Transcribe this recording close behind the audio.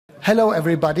Hello,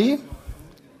 everybody.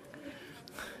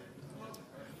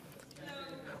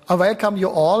 I welcome you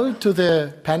all to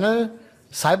the panel,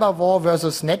 Cyber War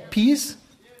versus Net Peace.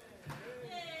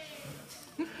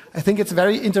 I think it's a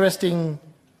very interesting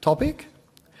topic.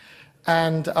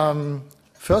 And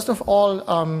first of all,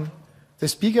 the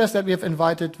speakers that we have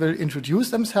invited will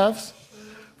introduce themselves,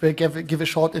 will give a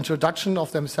short introduction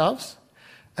of themselves,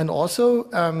 and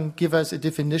also give us a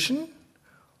definition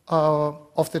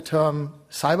of the term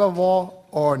cyber war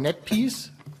or net peace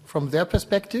from their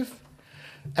perspective,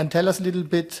 and tell us a little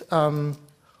bit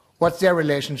what's their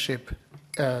relationship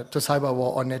to cyber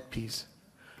war or net peace.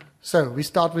 So we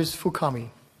start with Fukami.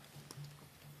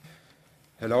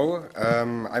 Hello,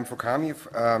 I'm Fukami.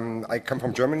 I come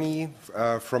from Germany,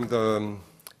 from the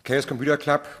Chaos Computer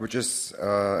Club, which is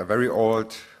a very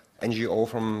old NGO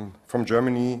from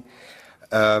Germany.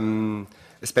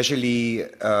 Especially,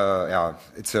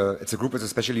 it's a group that's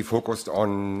especially focused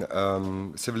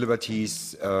on civil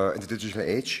liberties in the digital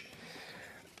age.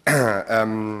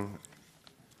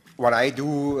 What I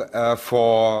do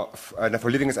for a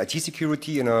living is IT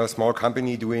security in a small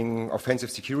company doing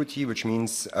offensive security, which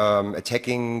means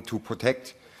attacking to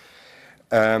protect.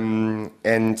 And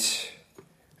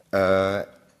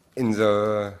in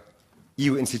the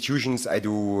EU institutions, I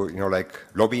do, like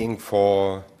lobbying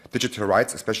for digital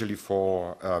rights, especially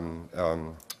for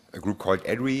a group called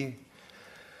EDRI.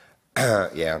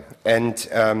 And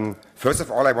first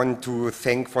of all, I want to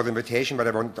thank for the invitation, but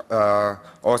I want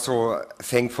also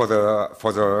thank for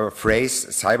the phrase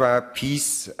cyber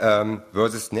peace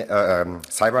versus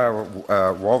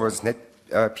cyber war versus net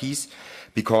peace,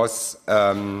 because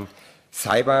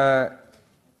cyber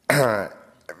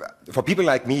for people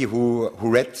like me who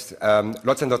read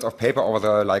lots and lots of paper over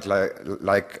the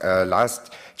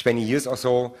last 20 years or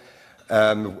so,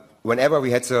 whenever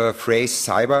we had the phrase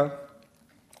cyber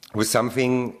with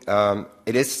something,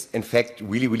 it is in fact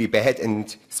really, really bad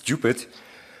and stupid.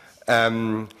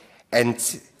 And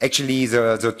actually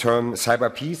the term cyber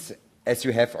peace, as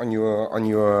you have on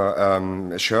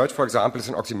your shirt, for example, is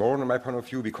an oxymoron in my point of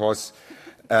view, because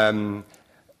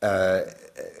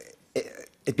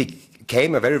it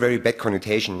became a very, very bad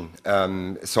connotation,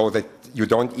 so that you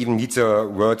don't even need the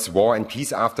words war and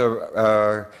peace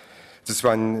after this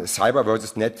one. Cyber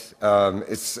versus net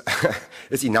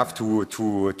is enough to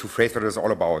phrase what it's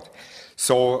all about.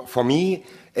 So for me,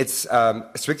 it's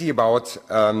strictly about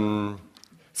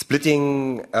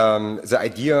splitting the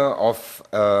idea of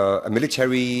a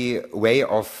military way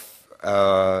of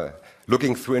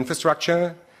looking through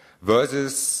infrastructure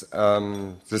versus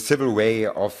the civil way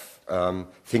of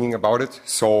thinking about it.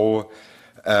 So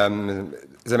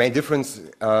the main difference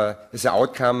is the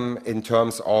outcome in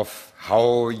terms of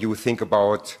how you think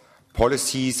about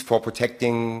policies for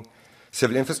protecting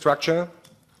civil infrastructure,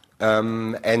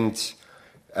 and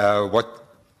what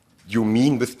you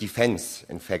mean with defense,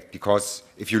 in fact, because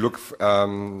if you look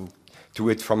to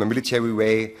it from a military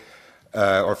way,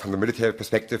 or from the military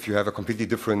perspective, you have a completely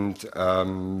different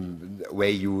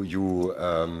way you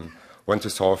want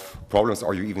to solve problems,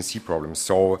 or you even see problems.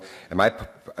 So in my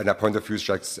point of view, it's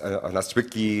like a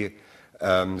strictly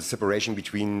separation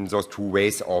between those two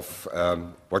ways of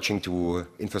watching to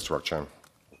infrastructure.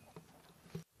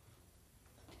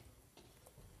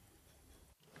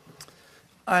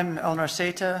 I'm Eleanor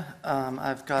Saitta.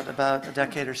 I've got about a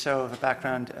decade or so of a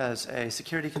background as a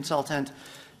security consultant,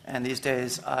 and these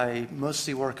days I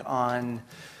mostly work on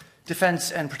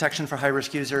defense and protection for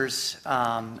high-risk users,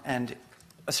 and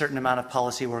a certain amount of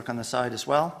policy work on the side as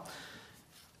well.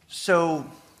 So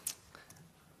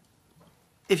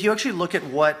if you actually look at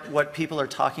what people are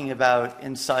talking about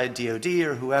inside DoD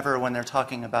or whoever when they're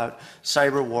talking about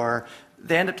cyber war,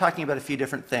 they end up talking about a few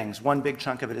different things. One big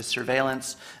chunk of it is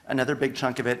surveillance. Another big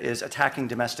chunk of it is attacking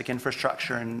domestic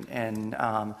infrastructure in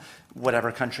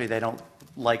whatever country they don't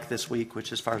like this week,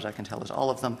 which as far as I can tell is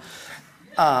all of them.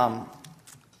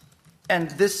 And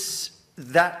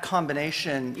that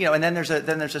combination, and then there's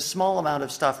a small amount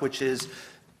of stuff which is,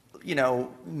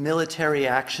 military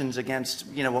actions against,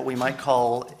 what we might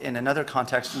call in another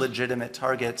context legitimate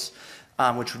targets,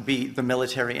 which would be the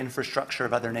military infrastructure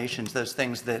of other nations. Those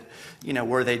things that,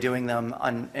 were they doing them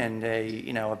in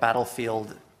a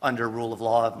battlefield under rule of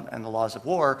law and the laws of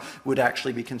war, would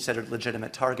actually be considered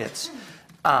legitimate targets,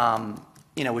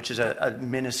 which is a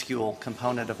minuscule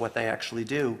component of what they actually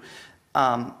do.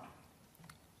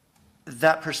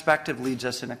 That perspective leads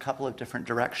us in a couple of different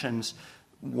directions.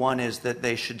 One is that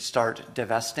they should start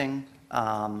divesting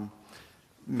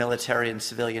military and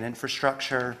civilian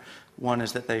infrastructure. One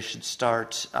is that they should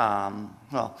start,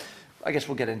 well, I guess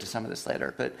we'll get into some of this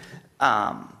later, but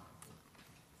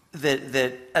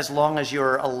that as long as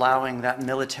you're allowing that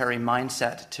military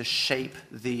mindset to shape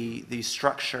the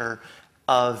structure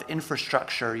of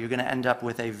infrastructure, you're going to end up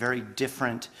with a very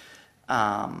different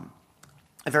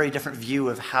view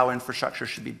of how infrastructure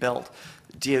should be built.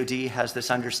 DoD has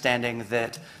this understanding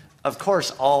that, of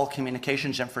course, all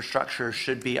communications infrastructure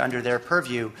should be under their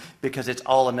purview because it's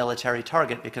all a military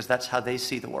target, because that's how they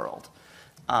see the world.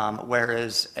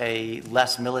 Whereas a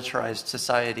less militarized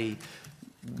society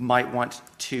might want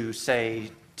to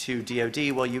say to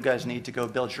DoD, well, you guys need to go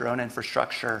build your own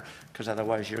infrastructure because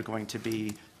otherwise you're going to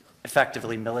be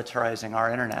effectively militarizing our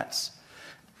internets.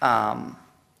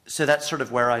 So that's sort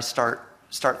of where I start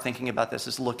thinking about this,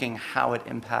 is looking how it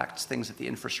impacts things at the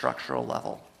infrastructural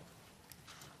level.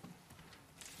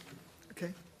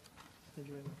 Okay. Thank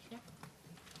you very much. Yeah.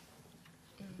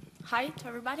 Hi to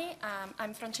everybody.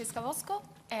 I'm Francesca Bosco,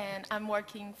 and I'm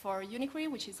working for UNICRI,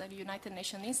 which is a United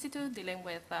Nations institute dealing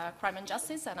with crime and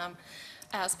justice, and I'm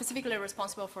specifically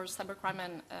responsible for cybercrime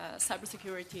and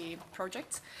cybersecurity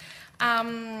projects.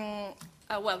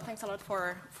 Well, thanks a lot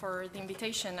for the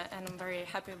invitation, and I'm very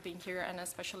happy of being here, and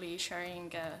especially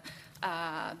sharing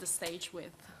the stage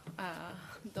with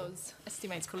those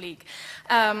estimated colleagues.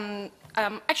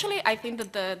 Actually, I think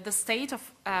that the state of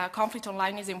conflict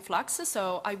online is in flux,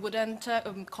 so I wouldn't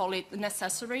call it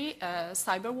necessary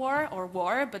cyber war or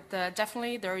war, but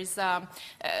definitely there is,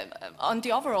 on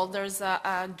the overall, there's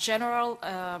a general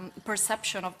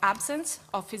perception of absence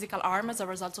of physical harm as a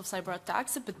result of cyber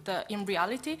attacks, but in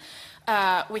reality,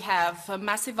 we have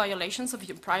massive violations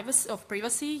of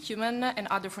privacy, human and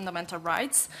other fundamental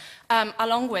rights,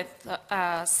 along with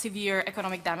severe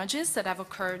economic damages that have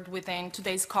occurred within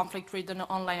today's conflict-ridden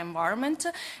online environment,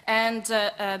 and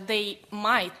they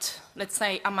might, let's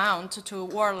say, amount to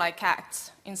warlike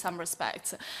acts in some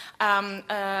respects.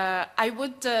 I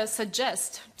would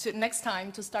suggest next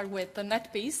time to start with the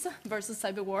net peace versus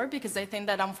cyber war, because I think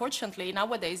that unfortunately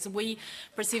nowadays we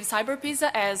perceive cyber peace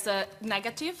as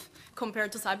negative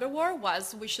compared to cyber war,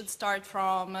 was we should start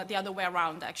from the other way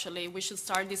around, actually. We should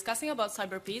start discussing about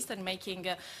cyber peace and making,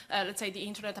 let's say, the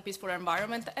internet a peaceful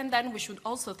environment, and then we should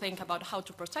also think about how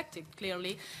to protect it,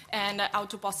 clearly, and how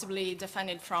to possibly defend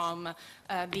it from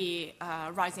the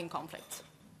rising conflict.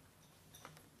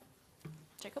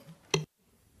 Jacob?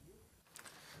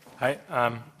 Hi,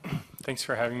 thanks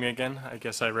for having me again. I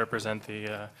guess I represent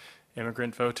the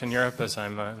immigrant vote in Europe, as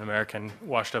I'm an American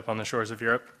washed up on the shores of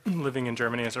Europe, living in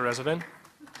Germany as a resident.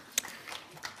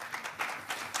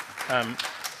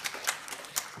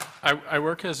 I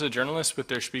work as a journalist with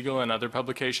Der Spiegel and other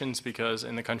publications because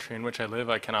in the country in which I live,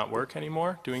 I cannot work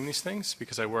anymore doing these things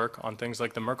because I work on things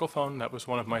like the Merkel phone. That was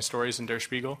one of my stories in Der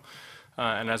Spiegel.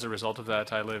 And as a result of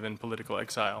that, I live in political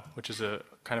exile, which is a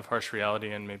kind of harsh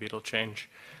reality, and maybe it'll change.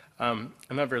 I'm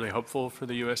not really hopeful for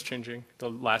the U.S. changing. The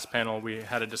last panel, we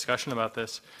had a discussion about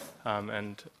this,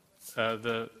 and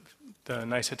the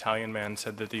nice Italian man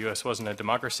said that the U.S. wasn't a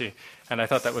democracy, and I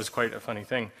thought that was quite a funny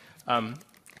thing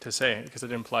to say, because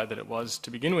it implied that it was to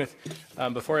begin with,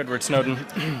 before Edward Snowden.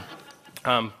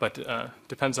 But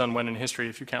depends on when in history,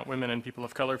 if you count women and people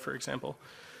of color, for example.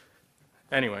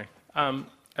 Anyway.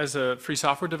 As a free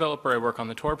software developer, I work on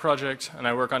the Tor project, and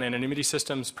I work on anonymity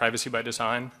systems, privacy by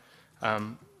design.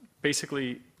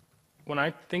 Basically, when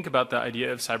I think about the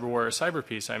idea of cyber war or cyber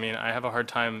peace, I mean, I have a hard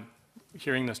time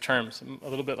hearing those terms. A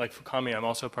little bit like Fukami, I'm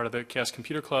also part of the Chaos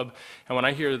Computer Club, and when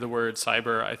I hear the word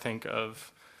cyber, I think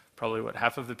of probably what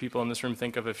half of the people in this room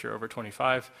think of if you're over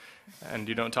 25, and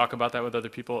you don't talk about that with other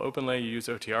people openly. You use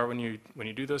OTR when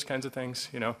you do those kinds of things,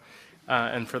 you know.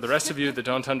 And for the rest of you that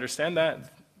don't understand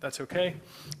that, that's okay.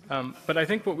 But I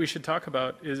think what we should talk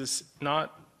about is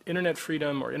not internet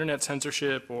freedom or internet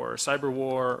censorship or cyber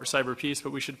war or cyber peace,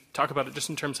 but we should talk about it just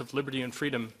in terms of liberty and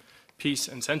freedom, peace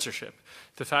and censorship.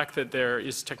 The fact that there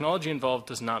is technology involved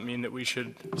does not mean that we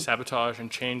should sabotage and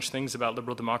change things about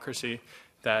liberal democracy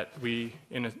that we,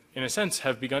 in a sense,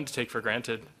 have begun to take for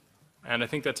granted. And I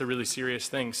think that's a really serious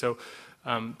thing. So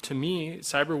to me,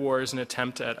 cyber war is an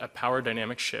attempt at a power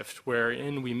dynamic shift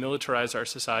wherein we militarize our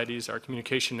societies, our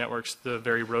communication networks, the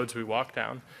very roads we walk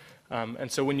down.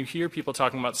 And so when you hear people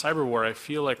talking about cyber war, I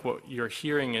feel like what you're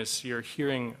hearing is you're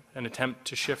hearing an attempt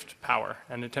to shift power,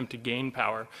 an attempt to gain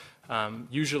power,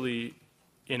 usually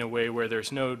in a way where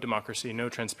there's no democracy, no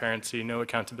transparency, no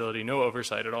accountability, no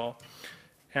oversight at all.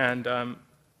 And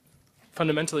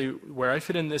fundamentally, where I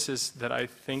fit in this is that I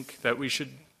think that we should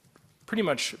pretty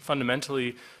much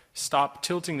fundamentally stop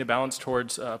tilting the balance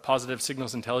towards a positive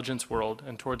signals intelligence world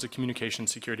and towards a communication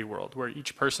security world where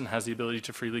each person has the ability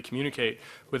to freely communicate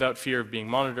without fear of being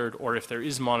monitored, or if there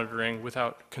is monitoring,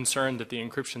 without concern that the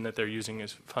encryption that they're using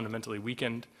is fundamentally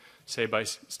weakened say by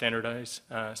standardized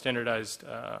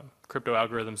crypto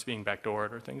algorithms being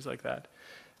backdoored or things like that.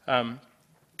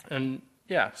 And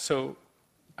yeah, so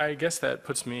I guess that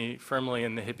puts me firmly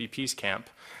in the hippie peace camp,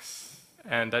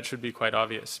 and that should be quite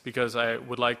obvious, because I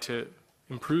would like to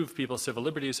improve people's civil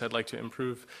liberties. I'd like to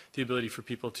improve the ability for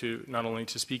people to not only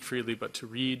to speak freely, but to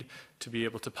read, to be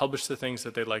able to publish the things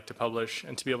that they'd like to publish,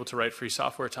 and to be able to write free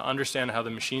software, to understand how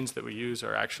the machines that we use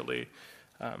are actually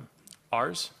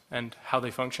ours, and how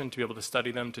they function, to be able to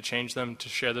study them, to change them, to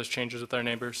share those changes with our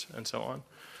neighbors, and so on.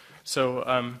 So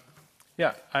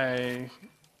yeah,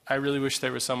 I really wish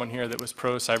there was someone here that was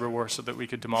pro-cyber war so that we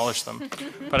could demolish them.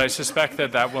 But I suspect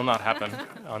that that will not happen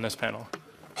on this panel.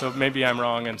 So maybe I'm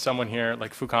wrong, and someone here,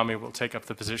 like Fukami, will take up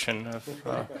the position of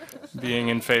being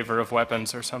in favor of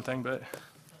weapons or something. But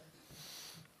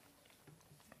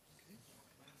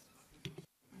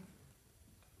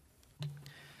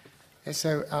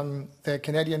so the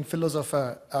Canadian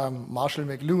philosopher Marshall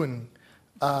McLuhan,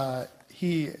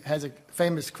 he has a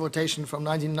famous quotation from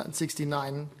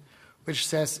 1969, which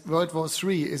says, "World War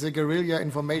III is a guerrilla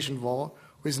information war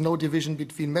with no division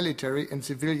between military and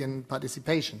civilian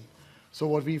participation." So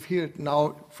what we've heard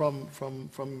now from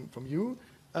you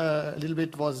a little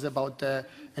bit was about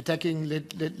attacking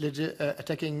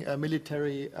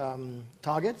military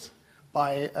targets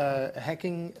by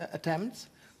hacking attempts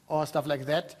or stuff like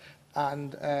that.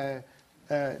 And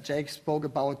Jake spoke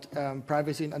about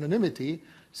privacy and anonymity.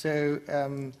 So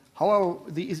how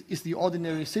is the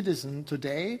ordinary citizen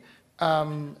today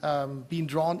being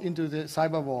drawn into the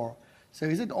cyber war? So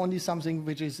is it only something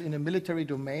which is in a military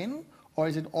domain, or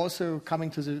is it also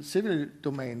coming to the civil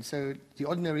domain? So the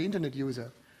ordinary internet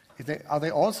user, are they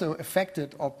also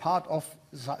affected or part of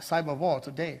cyber war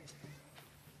today?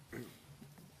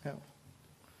 Yeah.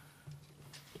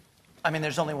 I mean,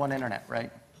 there's only one internet,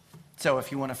 right? So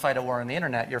if you want to fight a war on the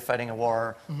internet, you're fighting a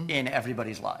war in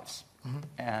everybody's lives.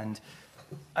 And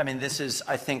I mean, this is,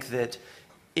 I think that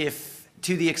if,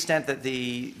 to the extent that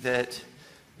the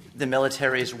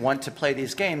militaries want to play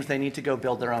these games, they need to go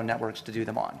build their own networks to do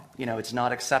them on. You know, it's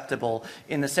not acceptable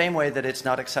in the same way that it's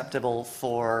not acceptable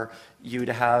for you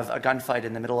to have a gunfight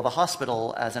in the middle of a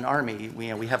hospital as an army.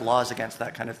 We have laws against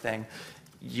that kind of thing.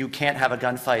 You can't have a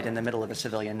gunfight in the middle of a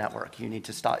civilian network. You need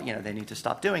to stop, they need to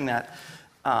stop doing that.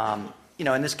 And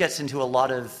this gets into a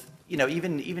lot of,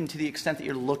 even to the extent that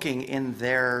you're looking in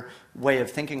their way of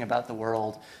thinking about the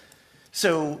world.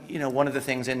 So, one of the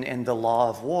things in the law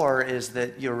of war is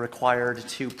that you're required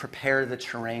to prepare the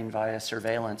terrain via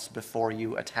surveillance before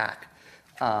you attack.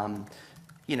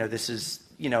 This is,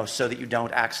 so that you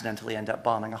don't accidentally end up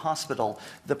bombing a hospital.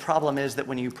 The problem is that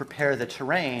when you prepare the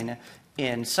terrain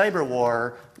in cyber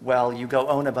war, well, you go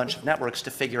own a bunch of networks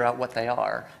to figure out what they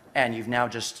are, and you've now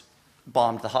just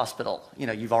bombed the hospital.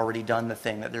 You've already done the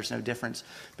thing, that there's no difference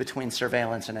between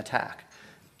surveillance and attack.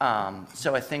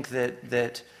 So I think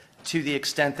that to the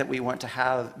extent that we want to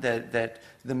have, that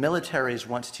the militaries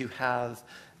want to have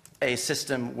a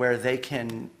system where they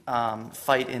can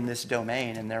fight in this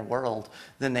domain in their world,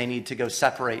 then they need to go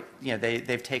separate,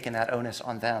 they've taken that onus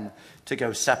on them to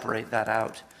go separate that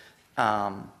out.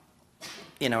 And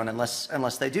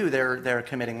unless they do, they're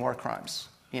committing war crimes.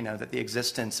 That the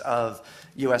existence of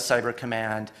U.S. Cyber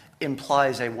Command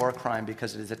implies a war crime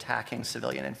because it is attacking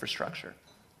civilian infrastructure.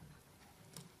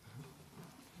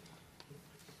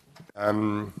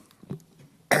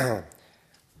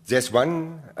 There's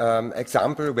one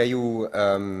example where you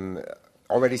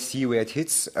already see where it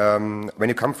hits. When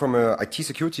you come from an IT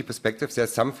security perspective,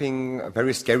 there's something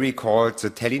very scary called the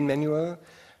Tallinn Manual.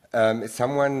 Is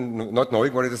someone not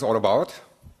knowing what it is all about?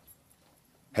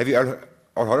 Have you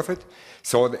all heard of it?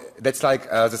 So that's like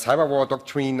the cyber war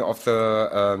doctrine of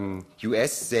the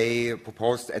US. They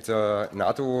proposed at the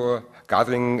NATO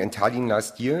gathering in Tallinn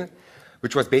last year,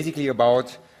 which was basically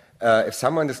about if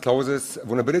someone discloses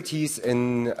vulnerabilities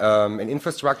in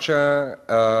infrastructure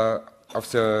of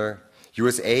the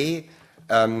USA,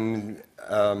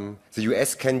 the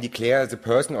US can declare the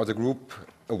person or the group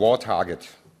a war target.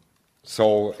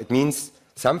 So it means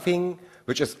something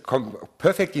which is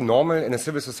perfectly normal in a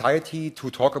civil society to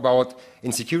talk about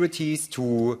insecurities,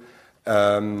 to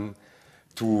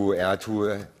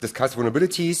discuss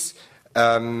vulnerabilities,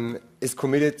 is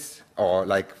committed or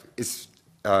is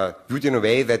viewed in a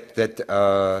way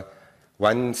that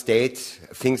one state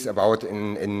thinks about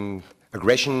in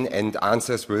aggression and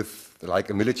answers with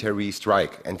a military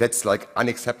strike, and that's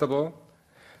unacceptable.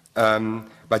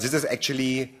 But this is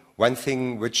actually one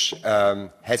thing which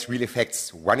has real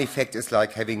effects. One effect is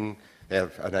having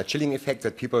a chilling effect,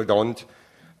 that people don't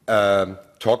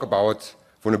talk about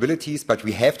vulnerabilities, but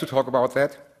we have to talk about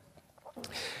that.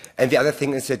 And the other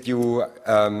thing is that you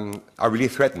are really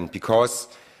threatened because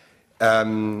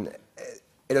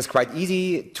it is quite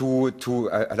easy to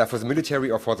for the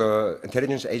military or for the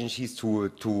intelligence agencies to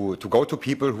go to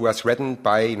people who are threatened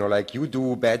by, you know, like, you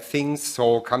do bad things,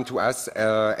 so come to us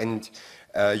and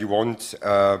you won't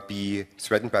be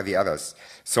threatened by the others.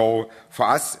 So for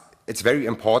us, it's very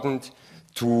important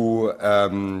to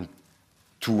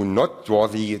not draw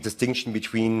the distinction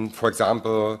between, for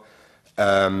example,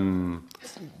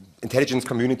 intelligence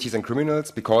communities and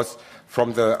criminals, because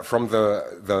from the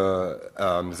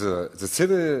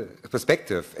civil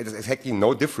perspective, it is exactly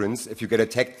no difference if you get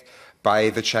attacked by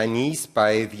the Chinese,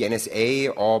 by the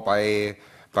NSA, or by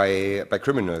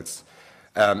criminals.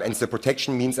 And the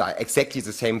protection means are exactly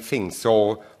the same thing.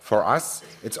 So for us,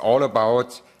 it's all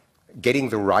about getting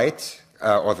the right,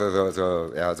 or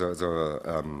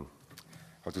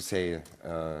how to say,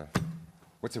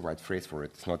 what's the right phrase for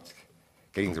it? It's not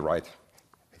getting the right.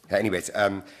 Anyways,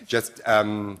 just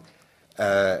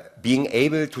being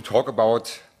able to talk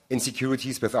about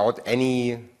insecurities without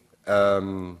any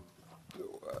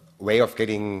way of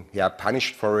getting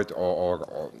punished for it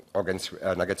or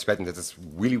not get threatened. That is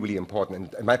really, really important.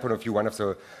 And in my point of view, one of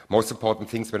the most important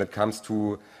things when it comes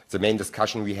to the main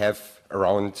discussion we have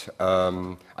around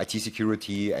IT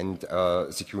security and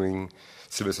securing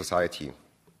civil society.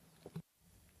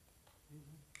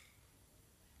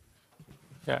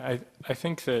 Yeah, I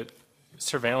think that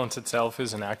surveillance itself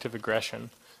is an act of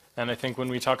aggression. And I think when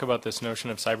we talk about this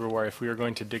notion of cyber war, if we are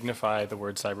going to dignify the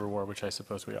word cyber war, which I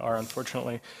suppose we are,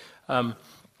 unfortunately,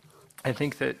 I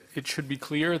think that it should be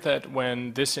clear that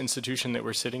when this institution that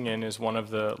we're sitting in is one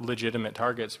of the legitimate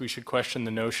targets, we should question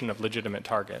the notion of legitimate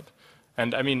target.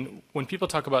 And I mean, when people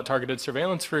talk about targeted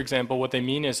surveillance, for example, what they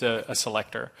mean is a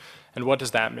selector. And what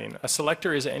does that mean? A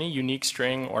selector is any unique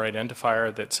string or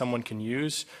identifier that someone can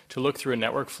use to look through a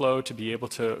network flow to be able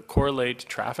to correlate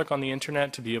traffic on the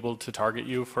internet, to be able to target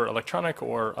you for electronic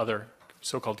or other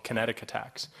so-called kinetic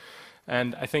attacks.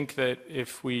 And I think that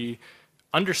if we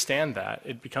understand that,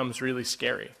 it becomes really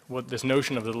scary what this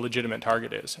notion of the legitimate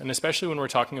target is. And especially when we're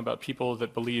talking about people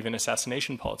that believe in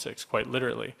assassination politics, quite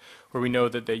literally, where we know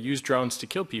that they use drones to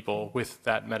kill people with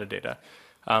that metadata.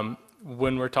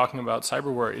 When we're talking about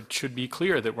cyber war, it should be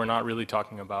clear that we're not really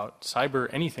talking about cyber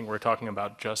anything. We're talking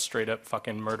about just straight up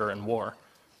fucking murder and war.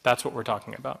 That's what we're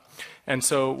talking about. And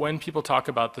so when people talk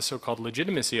about the so-called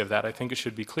legitimacy of that, I think it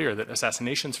should be clear that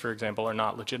assassinations, for example, are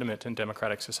not legitimate in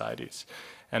democratic societies.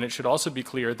 And it should also be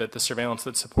clear that the surveillance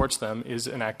that supports them is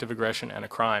an act of aggression and a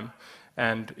crime.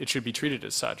 And it should be treated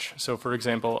as such. So, for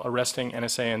example, arresting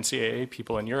NSA and CIA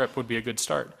people in Europe would be a good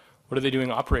start. What are they doing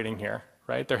operating here,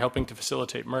 right? They're helping to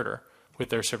facilitate murder with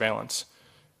their surveillance.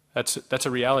 That's a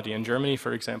reality. In Germany,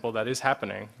 for example, that is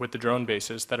happening with the drone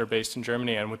bases that are based in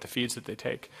Germany and with the feeds that they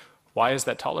take. Why is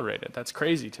that tolerated? That's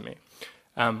crazy to me.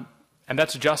 And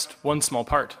that's just one small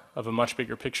part of a much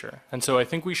bigger picture. And so I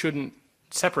think we shouldn't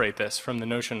separate this from the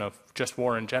notion of just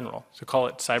war in general. To call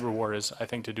it cyber war is, I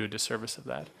think, to do a disservice of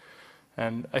that.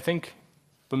 And I think,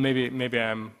 but maybe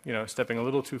I'm stepping a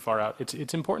little too far out.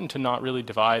 It's important to not really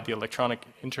divide the electronic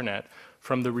internet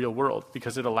from the real world,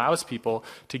 because it allows people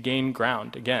to gain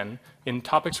ground, again, in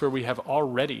topics where we have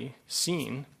already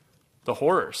seen the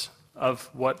horrors of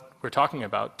what we're talking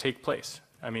about take place.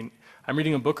 I mean, I'm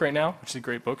reading a book right now, which is a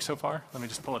great book so far. Let me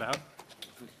just pull it out.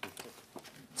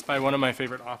 It's by one of my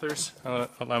favorite authors.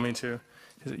 Allow me to.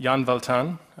 Is it Jan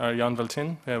Valtin?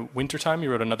 Wintertime. He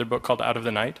wrote another book called Out of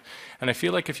the Night. And I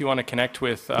feel like if you want to connect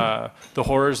with the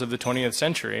horrors of the 20th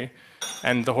century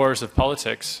and the horrors of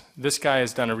politics, this guy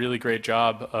has done a really great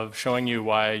job of showing you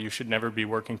why you should never be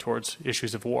working towards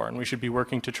issues of war. And we should be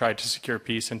working to try to secure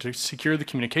peace and to secure the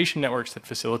communication networks that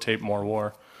facilitate more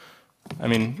war. I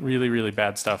mean, really, really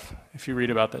bad stuff if you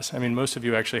read about this. I mean, most of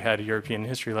you actually had a European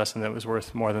history lesson that was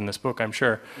worth more than this book, I'm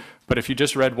sure. But if you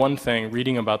just read one thing,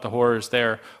 reading about the horrors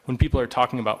there, when people are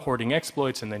talking about hoarding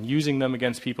exploits and then using them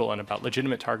against people and about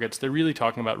legitimate targets, they're really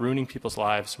talking about ruining people's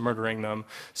lives, murdering them,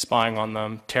 spying on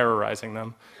them, terrorizing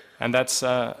them. And that's,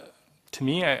 to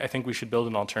me, I think we should build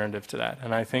an alternative to that.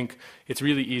 And I think it's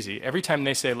really easy. Every time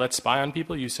they say, let's spy on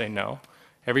people, you say no.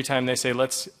 Every time they say,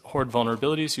 let's hoard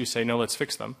vulnerabilities, you say, no, let's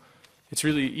fix them. It's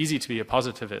really easy to be a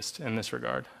positivist in this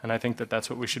regard, and I think that that's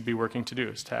what we should be working to do,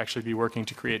 is to actually be working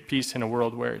to create peace in a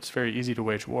world where it's very easy to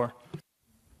wage war.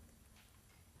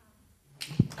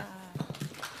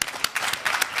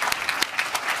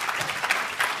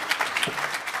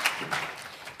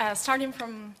 starting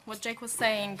from what Jake was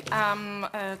saying,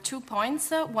 2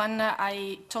 points. One,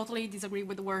 I totally disagree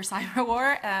with the word cyber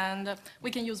war, and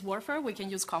we can use warfare, we can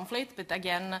use conflict, but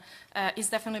again, it's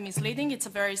definitely misleading. It's a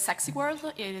very sexy word.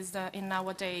 It is in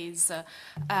nowadays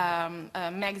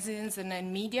magazines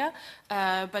and media,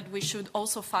 but we should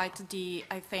also fight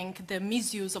I think, the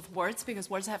misuse of words, because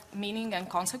words have meaning and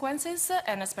consequences,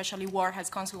 and especially war has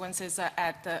consequences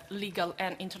at the legal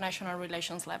and international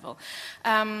relations level.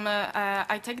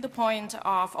 I take the point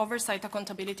of oversight,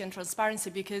 accountability, and transparency,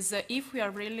 because if we are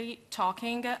really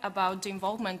talking about the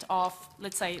involvement of,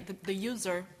 let's say, the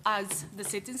user as the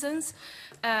citizens,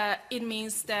 it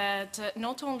means that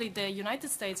not only the United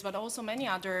States, but also many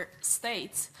other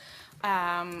states,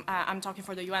 I'm talking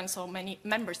for the UN, so many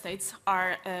member states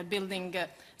are building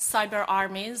cyber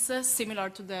armies similar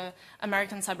to the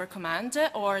American Cyber Command,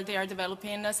 or they are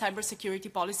developing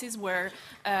cybersecurity policies where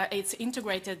it's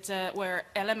integrated, where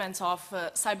elements of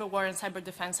cyber war and cyber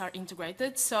defense are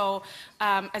integrated. So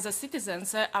as a citizen,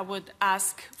 I would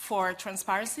ask for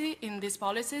transparency in these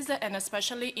policies, and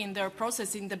especially in their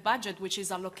process, in the budget which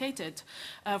is allocated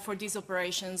for these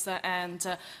operations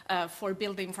and for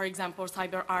building, for example,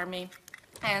 cyber army.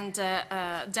 And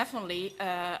definitely,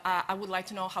 I would like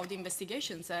to know how the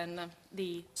investigations and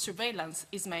the surveillance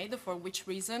is made, for which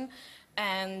reason,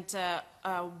 and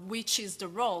which is the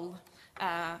role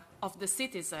of the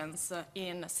citizens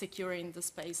in securing the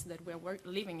space that we're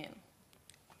living in.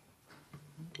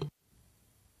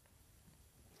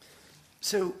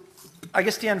 So I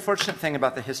guess the unfortunate thing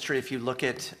about the history, if you look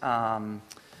at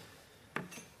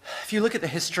the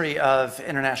history of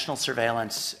international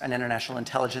surveillance and international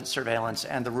intelligence surveillance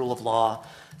and the rule of law,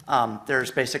 there's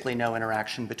basically no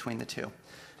interaction between the two.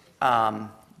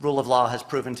 Rule of law has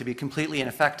proven to be completely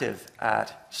ineffective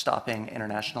at stopping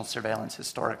international surveillance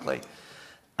historically,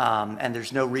 and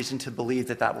there's no reason to believe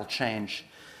that that will change.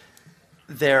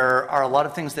 There are a lot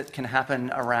of things that can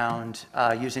happen around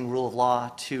using rule of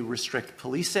law to restrict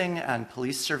policing and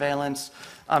police surveillance,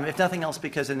 if nothing else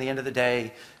because in the end of the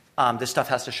day, this stuff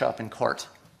has to show up in court,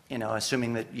 you know,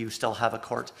 assuming that you still have a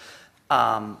court.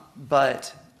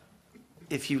 But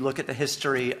if you look at the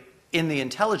history in the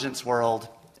intelligence world,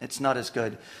 it's not as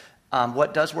good.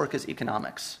 What does work is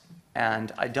economics.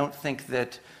 And I don't think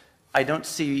that, I don't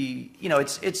see, you know,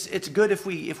 it's good if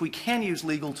we can use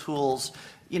legal tools.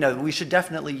 You know, we should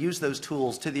definitely use those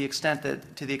tools to the extent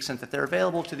that they're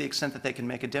available, to the extent that they can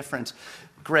make a difference.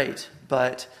 Great,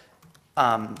 but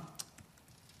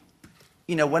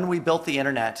you know, when we built the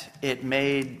internet,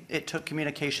 it took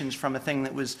communications from a thing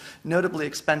that was notably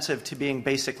expensive to being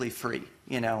basically free.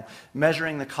 You know,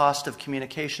 measuring the cost of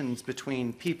communications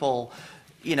between people,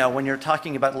 you know, when you're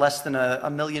talking about less than a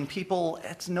million people,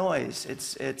 it's noise.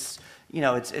 It's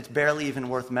barely even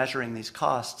worth measuring these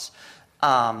costs.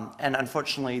 And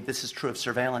unfortunately, this is true of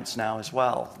surveillance now as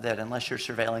well, that unless you're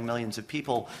surveilling millions of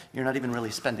people, you're not even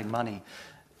really spending money.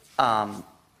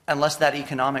 Unless that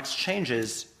economics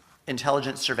changes,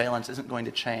 intelligence surveillance isn't going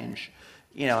to change.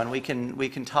 You know, and we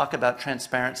can talk about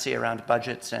transparency around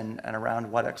budgets and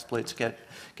around what exploits get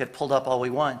pulled up all we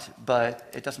want, but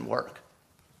it doesn't work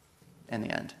in the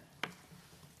end.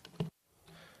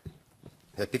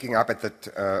 Yeah, picking up at that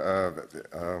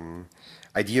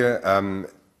idea,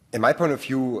 in my point of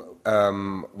view,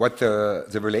 what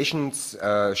the relations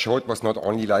showed was not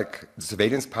only like the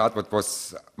surveillance part. What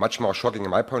was much more shocking in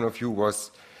my point of view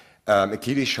was it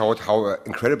clearly showed how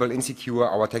incredibly insecure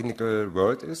our technical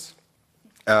world is.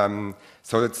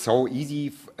 So it's so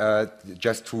easy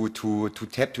just to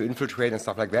tap, to infiltrate and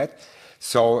stuff like that.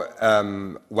 So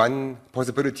one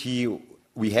possibility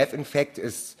we have, in fact,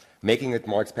 is making it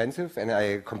more expensive, and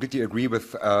I completely agree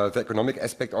with the economic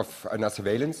aspect of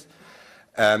surveillance.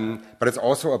 But it's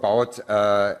also about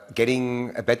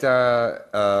getting a better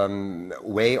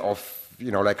way of,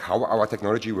 you know, like how our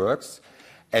technology works.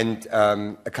 And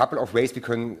a couple of ways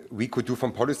we could do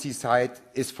from policy side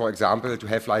is, for example, to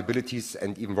have liabilities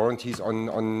and even warranties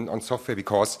on software,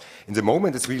 because in the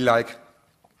moment it's really like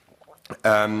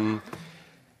in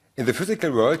the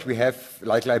physical world we have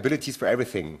like liabilities for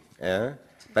everything, yeah?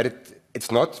 But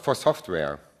it's not for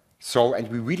software. So, and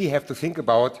we really have to think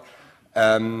about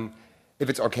if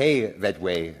it's okay that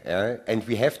way, yeah? And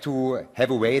we have to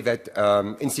have a way that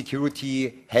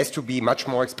insecurity has to be much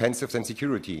more expensive than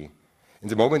security. In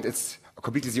the moment, it's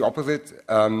completely the opposite.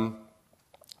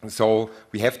 So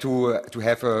we have to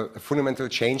have a fundamental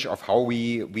change of how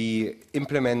we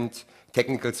implement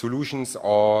technical solutions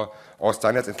or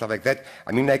standards and stuff like that.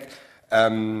 I mean, like,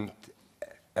 at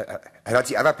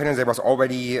the other panel, there was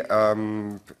already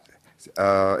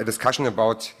a discussion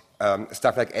about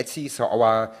stuff like ETSI, so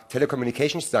our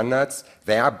telecommunication standards,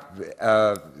 they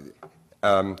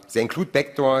include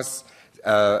backdoors.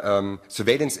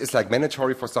 Surveillance is like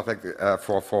mandatory for stuff like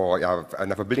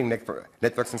for building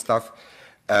networks and stuff,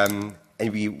 and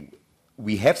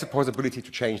we have the possibility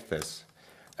to change this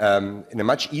in a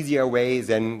much easier way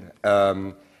than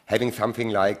having something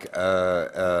like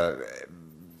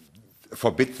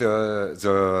forbid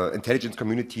the intelligence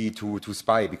community to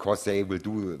spy, because they will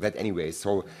do that anyway.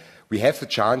 So we have the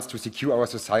chance to secure our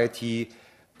society,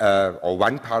 or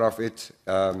one part of it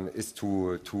is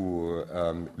to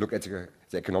look at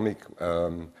the economic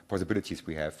possibilities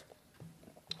we have.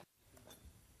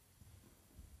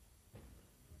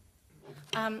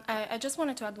 I just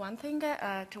wanted to add one thing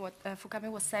to what Fukami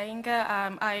was saying.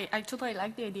 I totally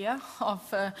like the idea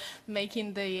of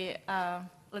making the,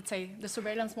 let's say, the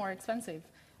surveillance more expensive,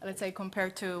 let's say,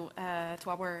 compared to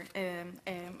our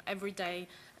everyday,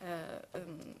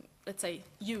 let's say,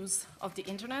 use of the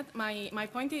internet. My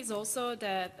point is also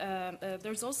that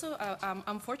there's also,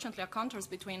 unfortunately, a contrast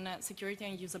between security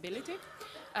and usability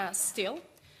still.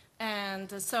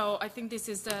 And so I think this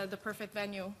is the perfect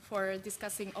venue for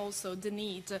discussing also the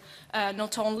need,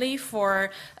 not only for,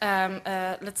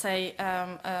 let's say,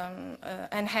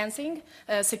 enhancing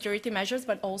security measures,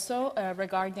 but also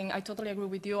regarding, I totally agree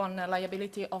with you on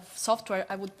liability of software.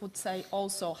 I would say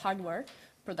also hardware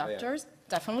producers. Yeah.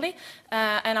 Definitely.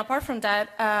 And apart from that,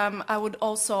 I would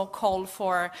also call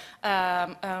for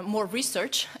more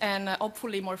research and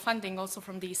hopefully more funding also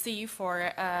from the EC for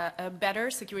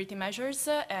better security measures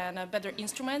and better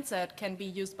instruments that can be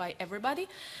used by everybody.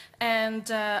 And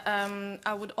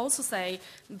I would also say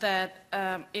that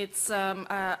it's,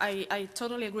 I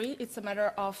totally agree, it's a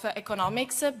matter of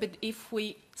economics, but if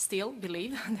we still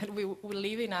believe that we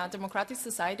live in a democratic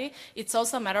society, it's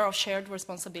also a matter of shared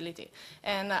responsibility.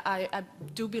 And I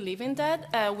do believe in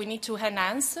that. We need to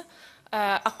enhance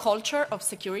a culture of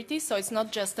security, so it's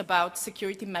not just about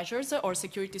security measures or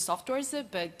security softwares,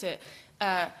 but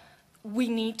we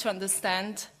need to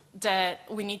understand that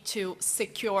we need to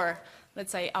secure,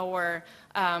 let's say, our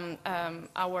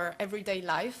everyday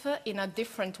life in a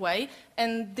different way.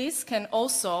 And this can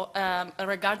also,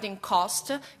 regarding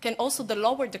cost, can also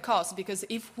lower the cost, because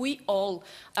if we all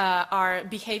are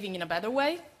behaving in a better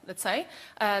way, let's say,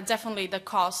 definitely the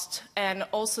cost and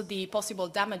also the possible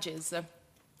damages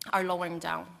are lowering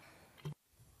down.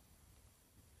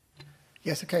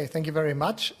 Yes, okay, thank you very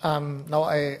much. Now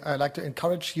I'd like to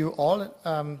encourage you all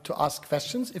to ask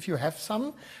questions if you have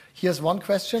some. Here's one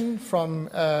question from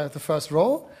the first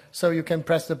row, so you can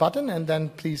press the button and then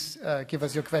please give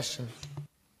us your question.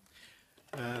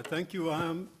 Thank you.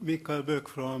 I'm Mikael Böck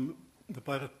from the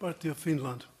Pirate Party of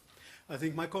Finland. I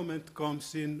think my comment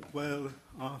comes in well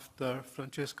after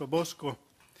Francesca Bosco.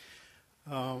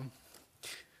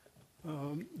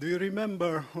 Do you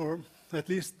remember, or at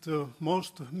least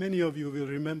many of you will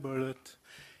remember, that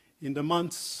in the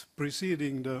months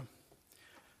preceding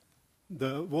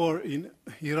the war in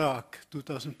Iraq,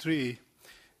 2003,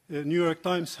 the New York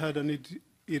Times had an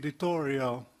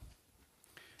editorial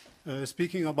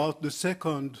speaking about the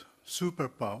second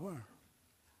superpower.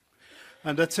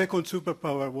 And that second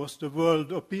superpower was the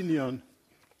world opinion,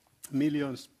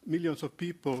 millions of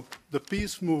people, the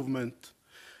peace movement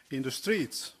in the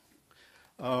streets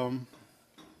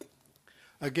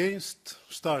against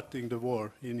starting the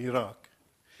war in Iraq.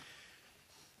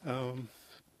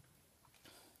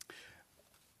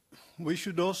 We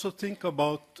should also think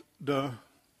about the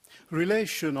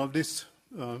relation of this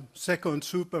second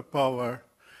superpower,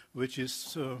 which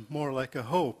is more like a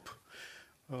hope.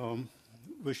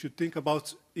 We should think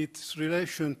about its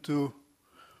relation to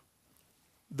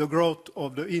the growth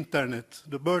of the internet,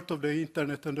 the birth of the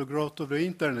internet and the growth of the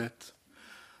internet.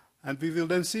 And we will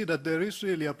then see that there is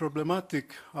really a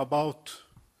problematic about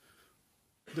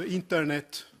the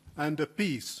internet and the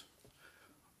peace.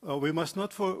 We must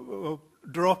not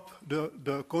drop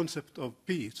the concept of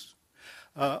peace.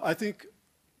 I think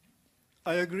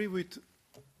I agree with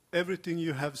everything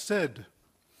you have said,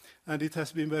 and it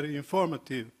has been very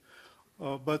informative.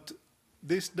 But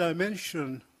this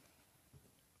dimension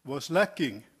was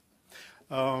lacking.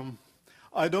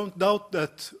 I don't doubt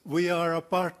that we are a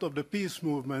part of the peace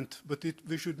movement, but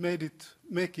we should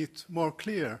make it more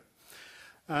clear.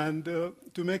 And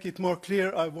to make it more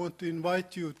clear, I want to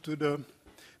invite you to the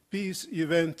peace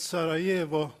event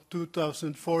Sarajevo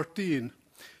 2014,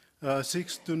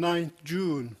 6th to 9th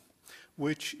June,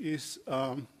 which is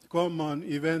a common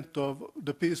event of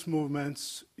the peace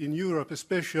movements in Europe,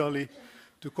 especially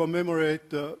to commemorate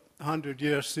the 100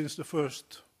 years since the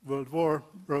First World War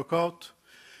broke out,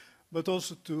 but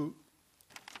also to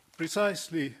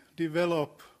precisely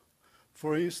develop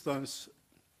for instance,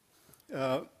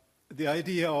 the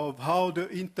idea of how the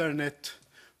internet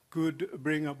could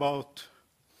bring about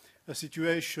a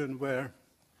situation where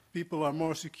people are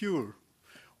more secure,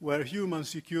 where human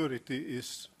security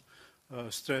is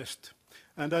stressed.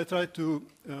 And I tried to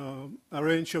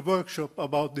arrange a workshop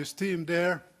about this theme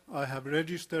there. I have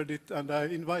registered it, and I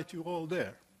invite you all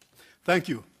there. Thank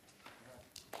you.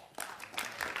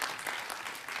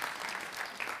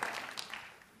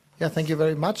 Yeah, thank you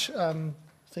very much. I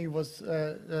think it was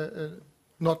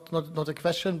not a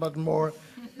question, but more.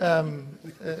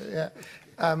 Yeah.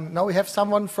 Now we have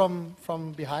someone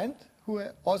from behind who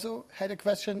also had a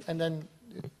question, and then.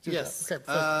 Yes. Okay,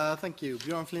 thank you.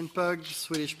 Björn Flintberg,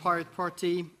 Swedish Pirate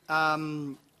Party.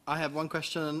 I have one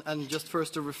question, and just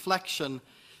first a reflection.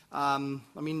 I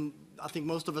mean, I think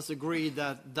most of us agree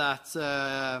that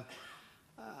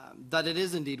it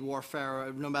is indeed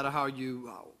warfare, no matter how you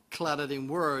clad it in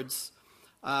words.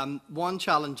 One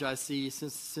challenge I see,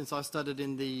 since I studied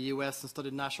in the US and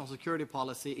studied national security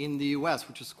policy in the US,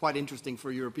 which is quite interesting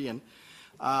for a European,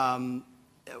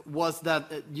 was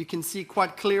that you can see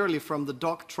quite clearly from the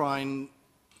doctrine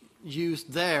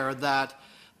used there that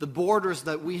the borders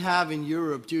that we have in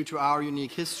Europe, due to our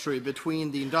unique history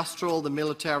between the industrial, the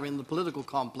military, and the political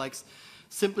complex,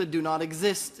 simply do not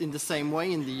exist in the same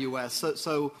way in the US.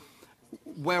 So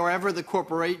wherever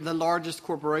the largest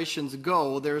corporations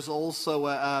go, there's also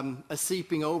a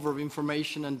seeping over of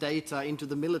information and data into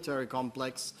the military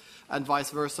complex, and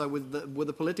vice versa with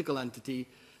the political entity.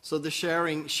 So the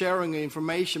sharing of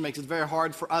information makes it very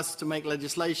hard for us to make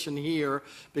legislation here,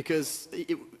 because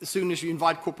as soon as you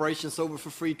invite corporations over for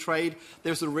free trade,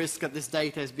 there's a risk that this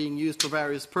data is being used for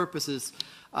various purposes.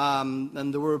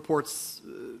 And there were reports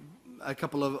a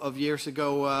couple of years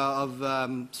ago of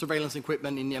surveillance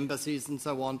equipment in the embassies and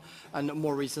so on, and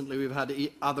more recently we've had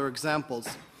other examples.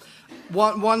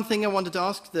 One thing I wanted to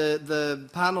ask the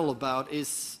panel about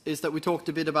is that we talked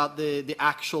a bit about the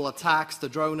actual attacks, the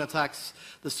drone attacks,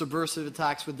 the subversive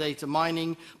attacks with data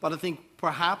mining, but I think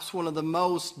perhaps one of the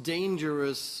most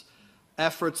dangerous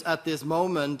efforts at this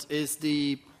moment is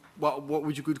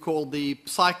what you could call the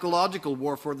psychological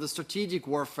warfare, the strategic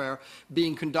warfare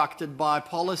being conducted by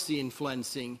policy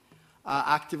influencing,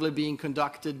 actively being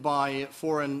conducted by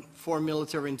foreign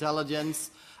military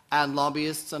intelligence and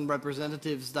lobbyists and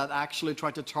representatives that actually try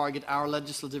to target our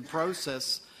legislative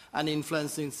process and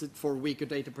influencing it for weaker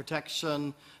data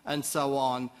protection and so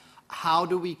on. How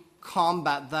do we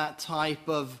combat that type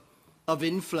of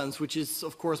influence, which is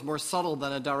of course more subtle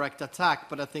than a direct attack,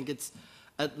 but I think it's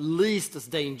at least as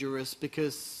dangerous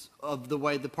because of the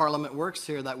way the parliament works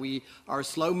here, that we are a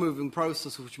slow-moving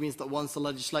process, which means that once the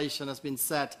legislation has been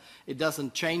set, it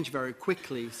doesn't change very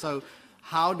quickly. So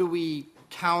how do we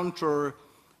counter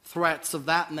threats of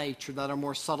that nature that are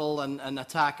more subtle and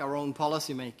attack our own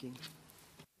policy making?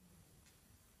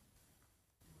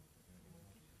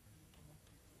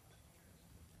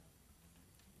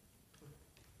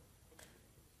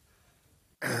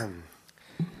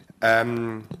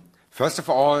 First of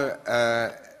all,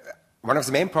 one of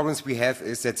the main problems we have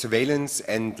is that surveillance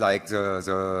and like the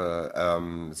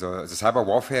cyber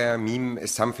warfare meme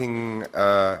is something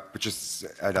which is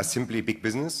simply big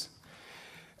business.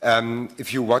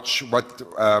 If you watch what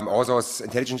all those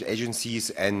intelligence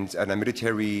agencies and the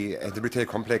military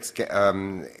complex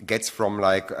gets from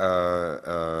like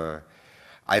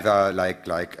either like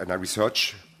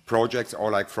research projects or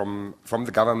like from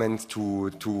the government to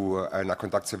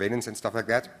conduct surveillance and stuff like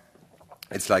that,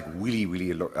 it's like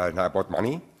really about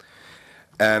money,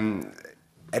 and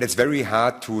it's very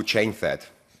hard to change that.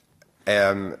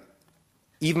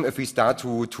 Even if we start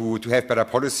to have better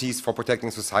policies for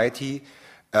protecting society,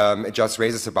 it just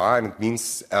raises the bar, and it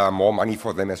means more money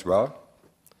for them as well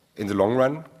in the long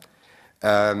run.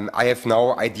 I have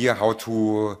no idea how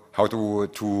to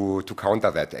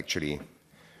counter that actually,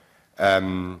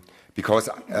 because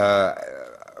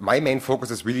my main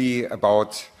focus is really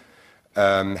about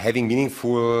having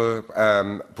meaningful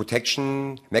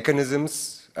protection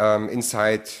mechanisms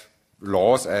inside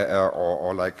laws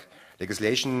or like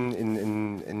legislation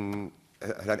in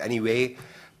any way,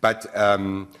 but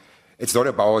it's not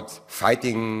about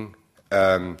fighting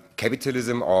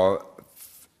capitalism or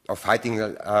fighting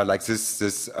like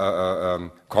this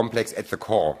complex at the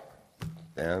core.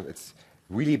 Yeah? It's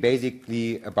really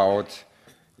basically about,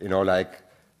 you know, like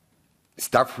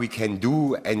stuff we can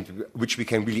do and which we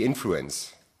can really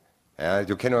influence.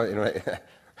 You cannot, you know.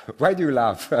 Why do you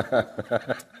laugh?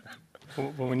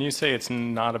 Well, when you say it's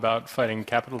not about fighting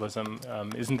capitalism,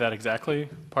 isn't that exactly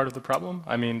part of the problem?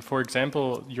 I mean, for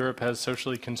example, Europe has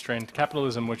socially constrained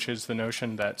capitalism, which is the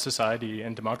notion that society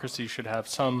and democracy should have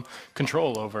some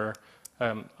control over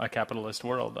a capitalist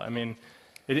world. I mean,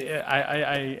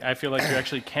 I feel like you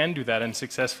actually can do that, and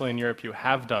successfully in Europe you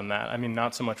have done that. I mean,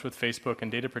 not so much with Facebook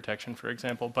and data protection, for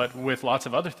example, but with lots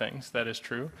of other things, that is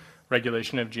true.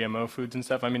 Regulation of GMO foods and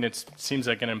stuff. I mean, it seems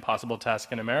like an impossible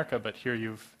task in America, but here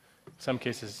you've, in some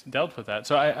cases, dealt with that.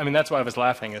 So, I mean, that's why I was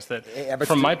laughing, is that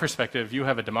from my perspective, you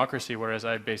have a democracy, whereas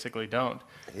I basically don't.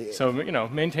 So, you know,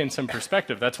 maintain some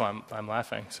perspective. That's why I'm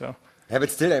laughing, so. Yeah, but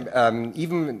still,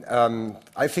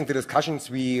 I think the discussions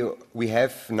we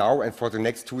have now and for the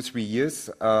next 2-3 years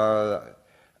are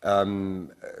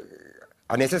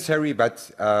necessary,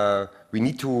 but we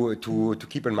need to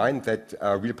keep in mind that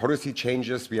real policy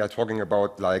changes, we are talking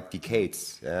about like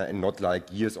decades, and not like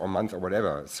years or months or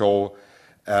whatever. So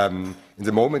in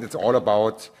the moment, it's all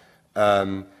about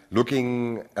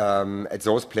looking at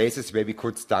those places where we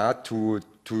could start to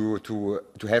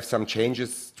have some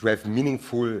changes, to have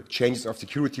meaningful changes of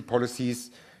security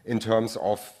policies in terms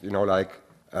of, you know, like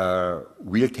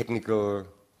real technical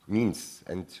means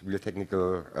and real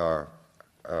technical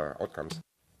outcomes.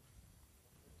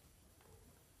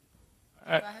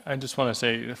 I just want to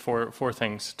say four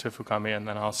things to Fukami, and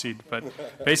then I'll cede. But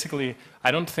basically,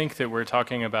 I don't think that we're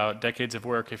talking about decades of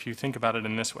work if you think about it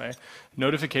in this way.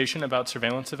 Notification about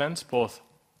surveillance events, both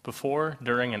before,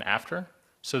 during, and after,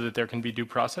 so that there can be due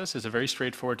process, is a very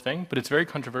straightforward thing, but it's very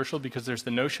controversial because there's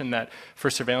the notion that for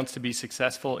surveillance to be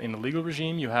successful in a legal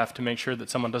regime, you have to make sure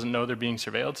that someone doesn't know they're being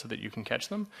surveilled so that you can catch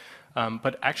them.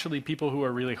 But actually, people who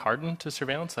are really hardened to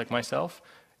surveillance, like myself,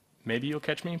 maybe you'll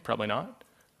catch me, probably not,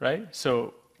 right?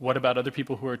 So what about other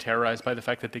people who are terrorized by the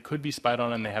fact that they could be spied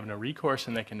on and they have no recourse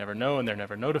and they can never know and they're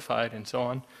never notified and so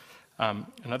on?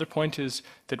 Another point is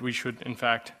that we should, in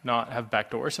fact, not have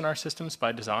backdoors in our systems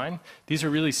by design. These are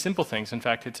really simple things. In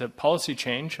fact, it's a policy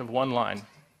change of one line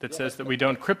that says that we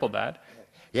don't cripple that.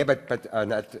 Yeah, but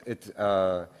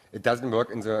it doesn't work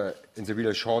in the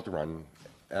real short run.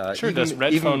 Sure, it does.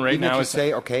 Red phone right now if you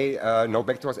say, okay, no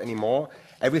backdoors anymore,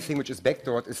 everything which is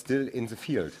backdoored is still in the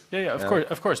field. Yeah,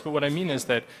 of course. But what I mean is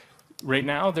that right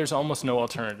now there's almost no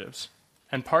alternatives.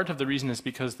 And part of the reason is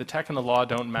because the tech and the law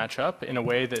don't match up in a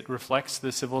way that reflects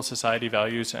the civil society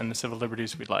values and the civil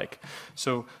liberties we'd like.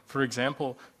 So, for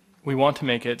example, we want to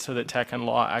make it so that tech and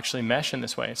law actually mesh in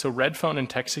this way. So red phone and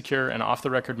tech secure and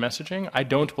off-the-record messaging, I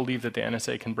don't believe that the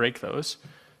NSA can break those.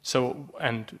 So,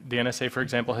 and the NSA, for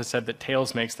example, has said that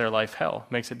Tails makes their life hell,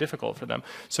 makes it difficult for them.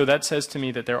 So that says to me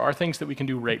that there are things that we can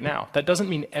do right now. That doesn't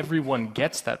mean everyone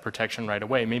gets that protection right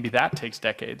away. Maybe that takes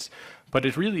decades. But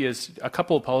it really is a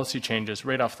couple of policy changes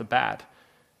right off the bat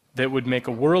that would make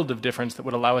a world of difference, that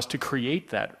would allow us to create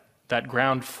that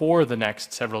ground for the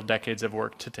next several decades of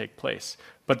work to take place.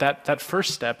 But that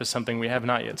first step is something we have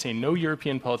not yet seen. No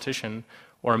European politician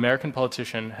or American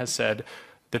politician has said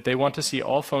that they want to see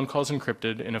all phone calls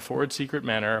encrypted in a forward secret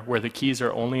manner where the keys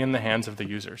are only in the hands of the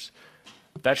users.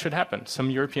 That should happen. Some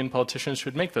European politicians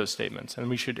should make those statements, and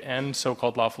we should end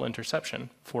so-called lawful interception,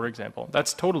 for example.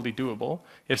 That's totally doable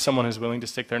if someone is willing to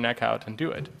stick their neck out and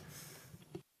do it.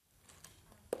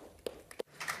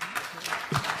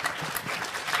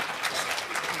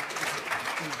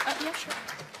 Yeah, sure.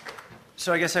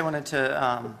 So I guess I wanted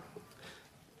to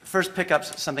first pick up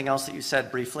something else that you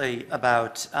said briefly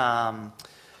about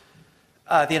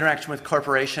the interaction with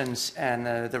corporations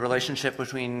and the relationship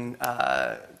between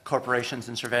corporations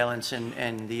and surveillance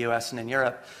in the US and in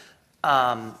Europe.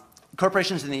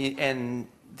 Corporations in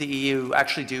the EU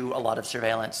actually do a lot of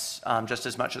surveillance, just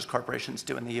as much as corporations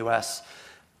do in the US.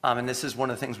 And this is one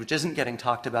of the things which isn't getting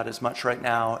talked about as much right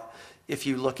now. If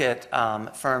you look at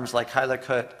firms like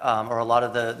Heilikut or a lot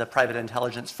of the private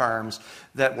intelligence firms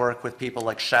that work with people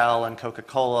like Shell and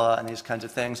Coca-Cola and these kinds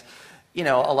of things, you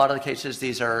know, a lot of the cases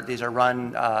these are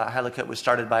run. Heilikut was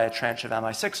started by a tranche of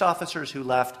MI6 officers who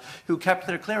left, who kept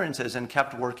their clearances and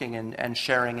kept working and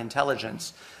sharing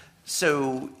intelligence.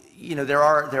 So, you know, there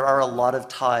are a lot of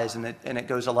ties, and it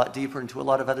goes a lot deeper into a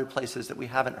lot of other places that we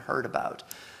haven't heard about.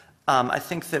 I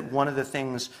think that one of the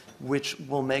things which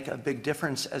will make a big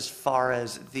difference as far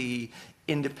as the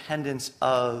independence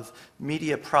of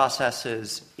media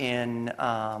processes in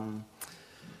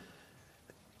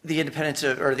the independence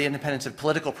of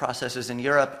political processes in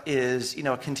Europe is, you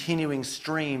know, a continuing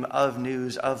stream of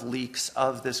news, of leaks,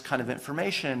 of this kind of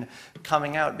information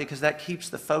coming out, because that keeps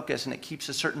the focus and it keeps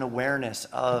a certain awareness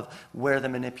of where the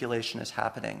manipulation is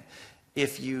happening.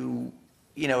 If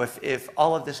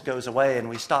all of this goes away and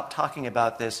we stop talking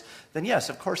about this, then yes,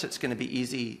 of course it's going to be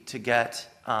easy to get,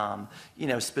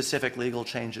 specific legal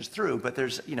changes through, but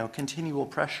there's, continual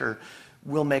pressure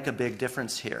will make a big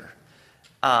difference here.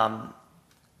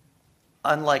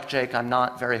 Unlike Jake, I'm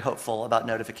not very hopeful about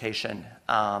notification.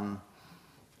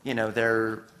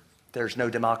 there's no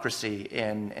democracy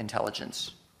in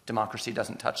intelligence. Democracy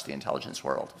doesn't touch the intelligence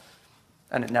world,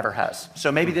 and it never has.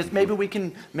 So maybe we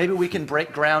can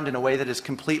break ground in a way that is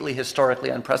completely historically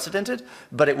unprecedented,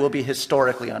 but it will be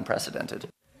historically unprecedented. I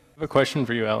have a question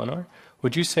for you, Eleanor.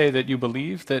 Would you say that you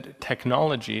believe that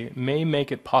technology may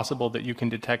make it possible that you can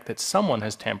detect that someone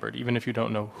has tampered, even if you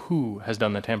don't know who has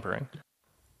done the tampering?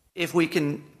 If we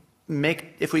can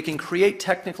create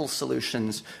technical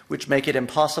solutions which make it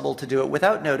impossible to do it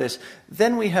without notice,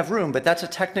 then we have room, but that's a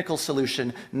technical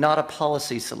solution, not a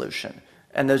policy solution.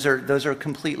 And those are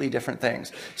completely different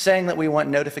things. Saying that we want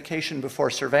notification before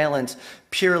surveillance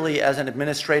purely as an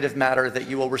administrative matter that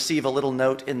you will receive a little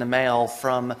note in the mail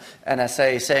from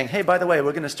NSA saying, hey, by the way,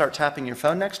 we're going to start tapping your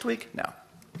phone next week? No.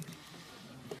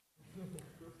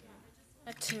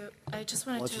 I just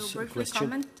wanted to briefly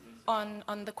comment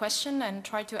on the question and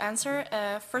try to answer.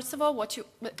 First of all,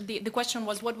 the question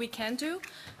was what we can do.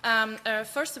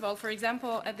 First of all, for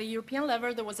example, at the European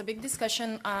level, there was a big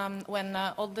discussion when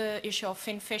all the issue of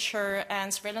Fisher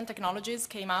and surveillance technologies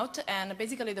came out, and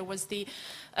basically there was the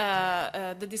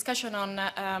discussion on,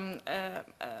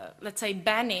 let's say,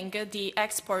 banning the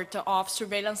export of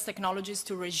surveillance technologies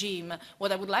to regime.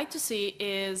 What I would like to see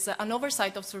is an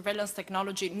oversight of surveillance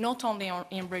technology not only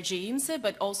in regimes,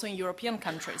 but also in European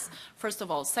countries. First of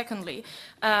all. Secondly,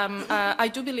 I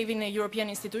do believe in a European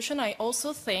institution. I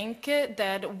also think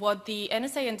that what the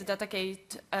NSA and the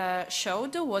Datagate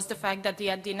showed was the fact that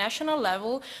at the national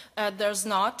level, there's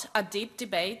not a deep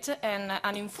debate and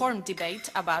an informed debate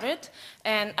about it.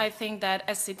 And I think that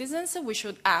as citizens, we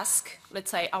should ask, let's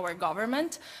say, our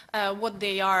government what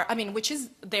they are, which is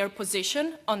their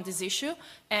position on this issue,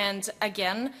 and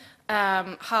again,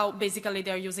 how basically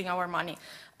they're using our money.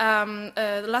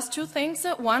 The last two things.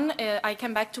 One, I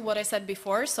came back to what I said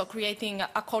before, so creating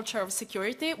a culture of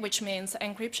security, which means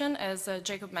encryption, as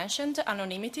Jacob mentioned,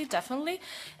 anonymity, definitely.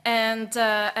 And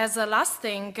as a last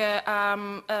thing,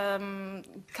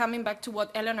 coming back to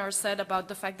what Eleanor said about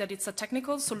the fact that it's a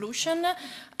technical solution,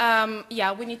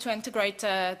 yeah, we need to integrate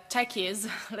techies,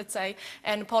 let's say,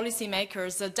 and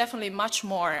policymakers definitely much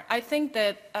more. I think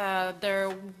that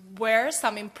there were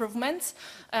some improvements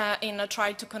in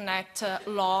trying to connect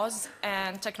laws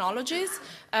and technologies,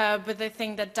 but I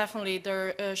think that definitely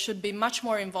there should be much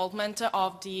more involvement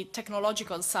of the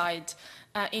technological side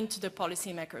into the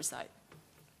policymaker side.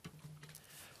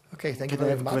 Okay, thank you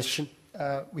very much. Question?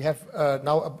 We have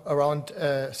now around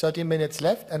 30 minutes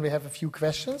left, and we have a few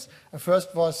questions.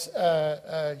 First was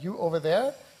you over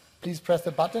there. Please press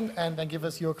the button and then give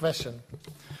us your question.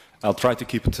 I'll try to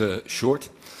keep it short.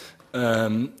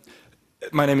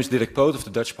 My name is Dirk Poot of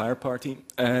the Dutch Pirate Party,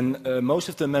 and most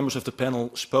of the members of the panel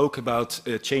spoke about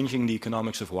changing the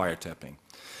economics of wiretapping.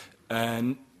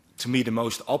 And to me, the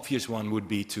most obvious one would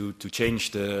be to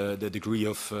change the degree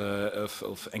of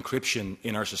encryption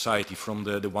in our society from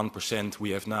the 1% we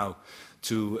have now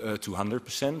to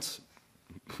 100%.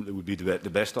 That would be the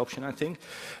best option, I think.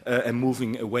 And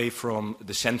moving away from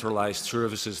the centralized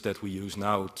services that we use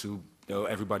now to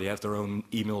everybody have their own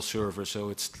email server, so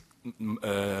it's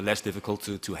less difficult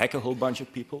to hack a whole bunch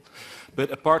of people.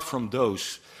 But apart from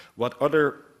those, what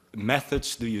other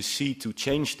methods do you see to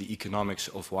change the economics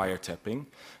of wiretapping?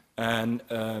 And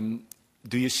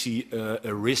do you see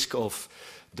a risk of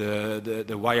the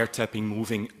wiretapping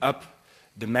moving up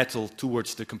the metal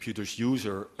towards the computer's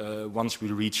user once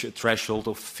we reach a threshold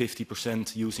of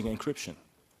 50% using encryption?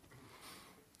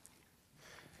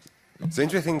 The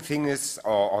interesting thing is,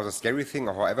 or the scary thing,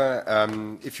 or however,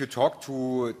 if you talk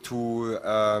to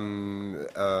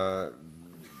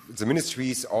the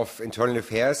ministries of internal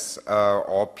affairs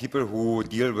or people who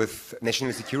deal with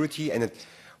national security, and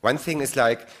one thing is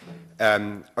like,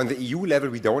 on the EU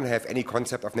level, we don't have any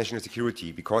concept of national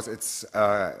security because it's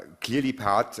clearly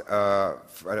part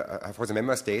for the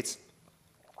member states.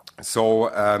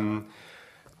 So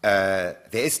there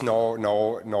is no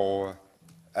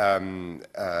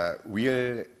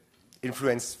real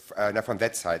influence from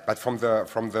that side, but from the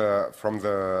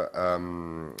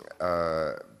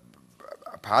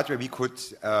part where we could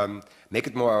make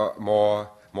it more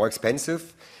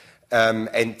expensive,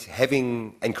 and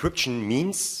having encryption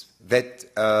means that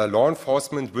law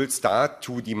enforcement will start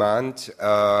to demand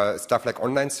stuff like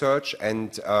online search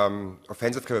and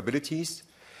offensive capabilities,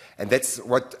 and that's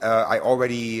what I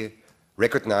already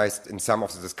recognized in some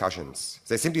of the discussions.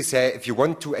 They simply say, if you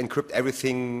want to encrypt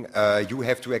everything, you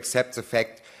have to accept the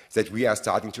fact that we are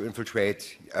starting to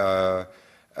infiltrate the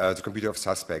computer of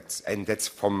suspects, and that's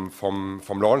from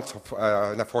law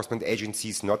enforcement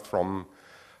agencies, not from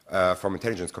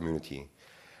intelligence community.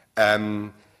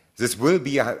 This will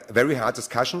be a very hard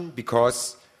discussion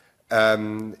because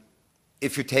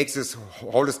if you take this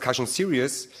whole discussion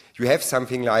serious, you have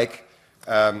something like,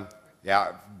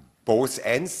 both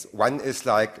ends. One is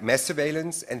like mass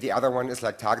surveillance, and the other one is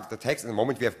like targeted attacks. At the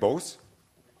moment, we have both.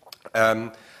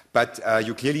 But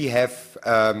you clearly have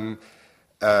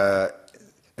a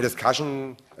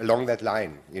discussion along that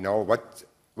line. You know, what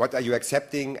are you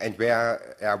accepting, and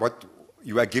where what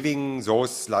you are giving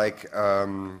those like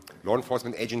law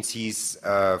enforcement agencies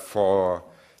for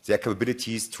their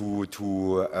capabilities to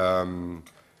do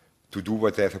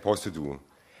what they're supposed to do.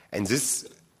 And this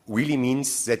really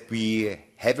means that we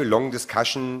have a long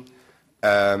discussion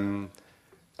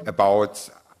about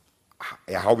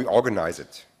how we organize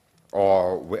it,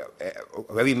 or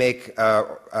where we make,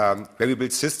 where we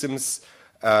build systems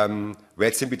where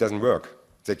it simply doesn't work,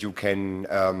 that you can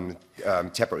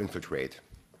tap or infiltrate.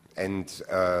 And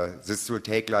this will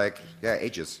take like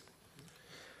ages.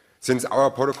 Since our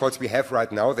protocols we have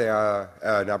right now, they are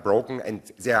now broken, and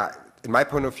they are, in my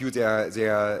point of view, they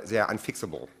are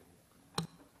unfixable.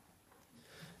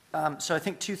 So I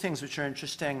think two things which are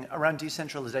interesting. Around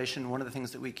decentralization, one of the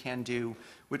things that we can do,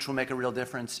 which will make a real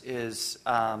difference, is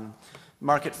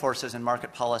market forces and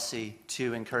market policy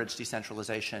to encourage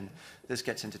decentralization. This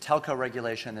gets into telco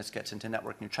regulation, this gets into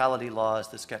network neutrality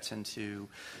laws, this gets into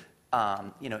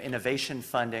innovation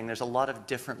funding. There's a lot of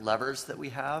different levers that we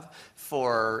have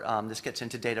for, this gets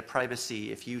into data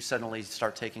privacy. If you suddenly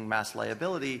start taking mass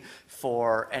liability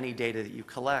for any data that you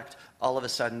collect, all of a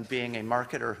sudden being a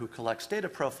marketer who collects data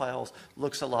profiles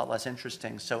looks a lot less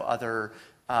interesting. So other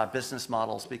business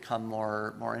models become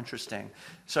more interesting.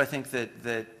 So I think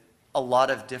that a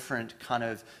lot of different kind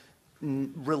of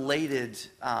related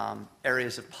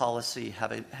areas of policy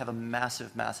have a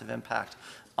massive impact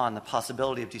on the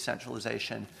possibility of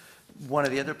decentralization. One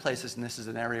of the other places, and this is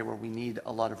an area where we need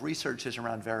a lot of research, is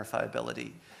around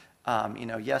verifiability.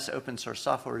 Yes, open source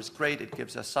software is great. It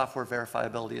gives us software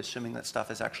verifiability, assuming that stuff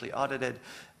is actually audited.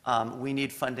 We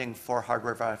need funding for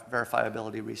hardware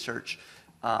verifiability research.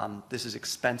 This is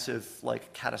expensive,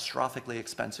 like catastrophically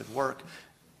expensive work,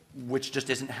 which just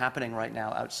isn't happening right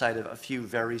now outside of a few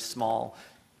very small,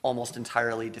 almost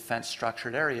entirely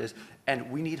defense-structured areas. And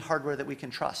we need hardware that we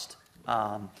can trust.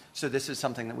 So this is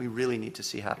something that we really need to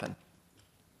see happen.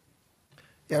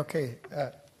 Yeah, okay.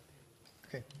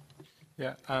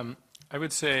 Yeah, I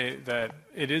would say that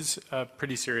it is a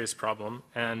pretty serious problem,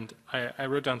 and I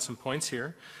wrote down some points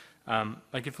here.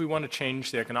 Like if we want to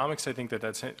change the economics, I think that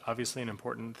that's obviously an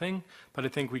important thing, but I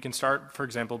think we can start, for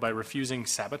example, by refusing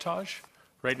sabotage.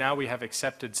 Right now we have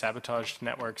accepted sabotaged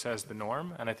networks as the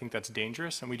norm, and I think that's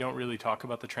dangerous, and we don't really talk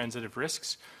about the transitive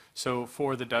risks. So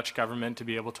for the Dutch government to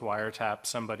be able to wiretap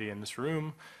somebody in this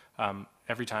room,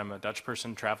 every time a Dutch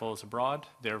person travels abroad,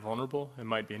 they're vulnerable. It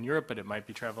might be in Europe, but it might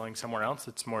be traveling somewhere else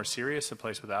that's more serious, a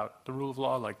place without the rule of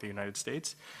law like the United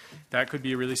States. That could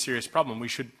be a really serious problem. We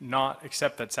should not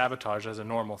accept that sabotage as a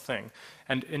normal thing.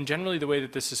 And generally the way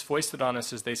that this is foisted on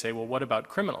us is they say, well, what about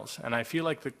criminals? And I feel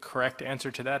like the correct answer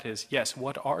to that is, yes,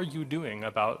 what are you doing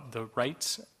about the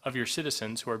rights of your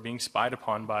citizens who are being spied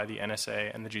upon by the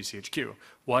NSA and the GCHQ?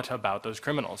 What about those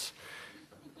criminals?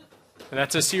 And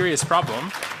that's a serious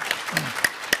problem.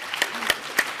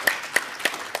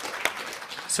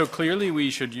 So clearly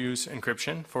we should use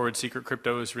encryption. Forward secret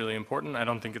crypto is really important. I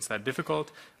don't think it's that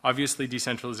difficult. Obviously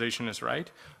decentralization is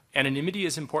right. Anonymity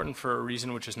is important for a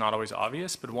reason which is not always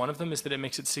obvious, but one of them is that it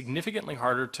makes it significantly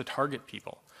harder to target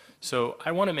people. So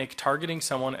I want to make targeting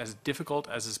someone as difficult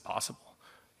as is possible.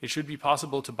 It should be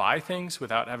possible to buy things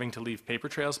without having to leave paper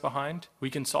trails behind. We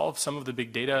can solve some of the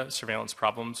big data surveillance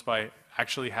problems by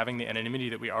actually having the anonymity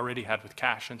that we already had with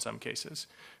cash in some cases,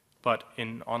 but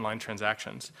in online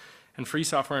transactions. And free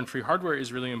software and free hardware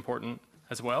is really important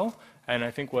as well. And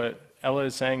I think what Ella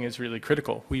is saying is really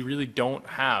critical. We really don't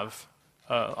have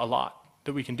a lot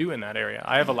that we can do in that area.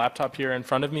 I have a laptop here in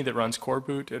front of me that runs Core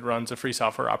Boot. It runs a free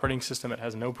software operating system. It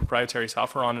has no proprietary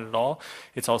software on it at all.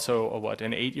 It's also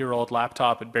an 8-year-old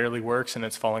laptop. It barely works and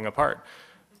it's falling apart.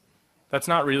 That's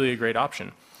not really a great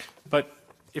option. But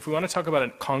if we want to talk about a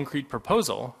concrete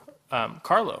proposal,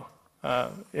 Carlo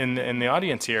in the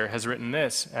audience here has written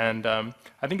this, and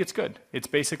I think it's good. It's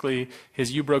basically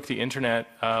his You Broke the Internet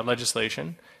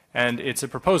legislation. And it's a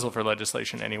proposal for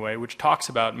legislation anyway, which talks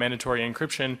about mandatory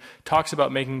encryption, talks about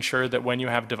making sure that when you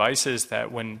have devices, that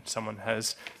when someone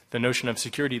has the notion of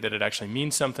security, that it actually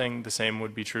means something. The same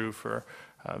would be true for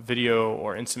video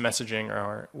or instant messaging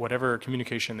or whatever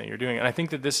communication that you're doing. And I think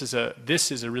that this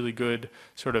is a really good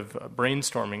sort of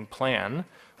brainstorming plan,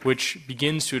 which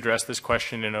begins to address this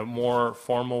question in a more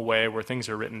formal way where things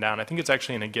are written down. I think it's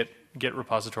actually in a Git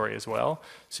repository as well,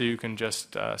 so you can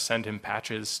just send him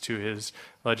patches to his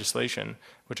legislation,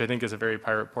 which I think is a very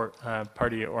pirate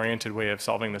party-oriented way of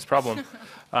solving this problem.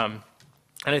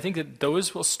 And I think that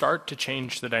those will start to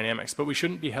change the dynamics, but we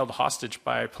shouldn't be held hostage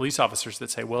by police officers that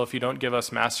say, well, if you don't give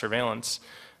us mass surveillance,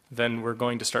 then we're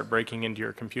going to start breaking into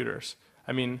your computers.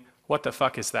 I mean, what the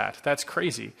fuck is that? That's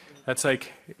crazy. That's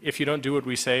like, if you don't do what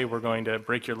we say, we're going to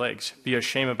break your legs. Be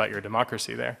ashamed about your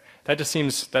democracy there. That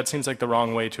seems like the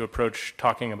wrong way to approach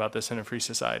talking about this in a free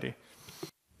society.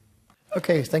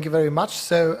 Okay, thank you very much.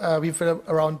 So we've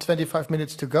around 25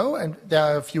 minutes to go, and there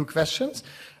are a few questions.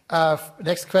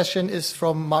 Next question is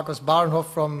from Markus Barenhoff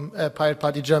from Pirate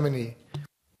Party Germany.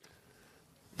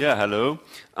 Yeah, hello.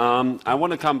 I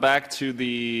want to come back to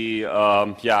the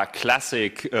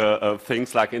classic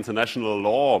things like international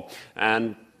law.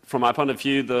 And from my point of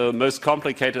view, the most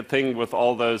complicated thing with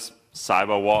all those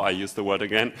cyber war, I use the word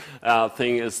again,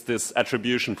 thing is this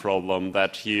attribution problem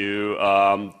that you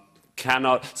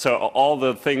cannot, so all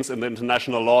the things in the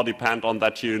international law depend on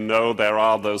that you know there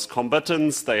are those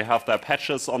combatants, they have their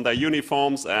patches on their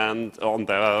uniforms and on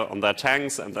their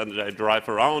tanks, and then they drive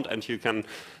around, and you can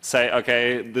say,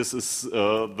 okay, this is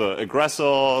the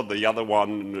aggressor, the other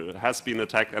one has been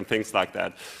attacked, and things like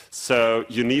that. So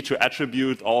you need to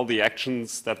attribute all the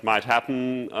actions that might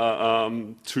happen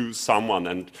to someone,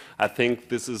 and I think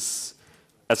this is,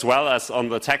 as well as on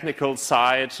the technical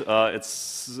side,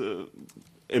 it's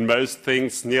in most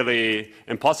things nearly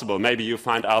impossible. Maybe you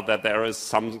find out that there is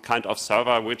some kind of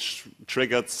server which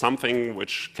triggered something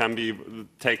which can be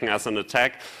taken as an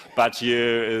attack, but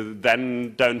you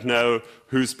then don't know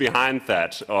who's behind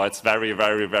that, or it's very,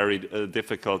 very, very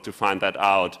difficult to find that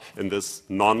out in this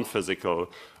non-physical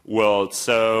world.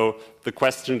 So the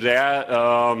question there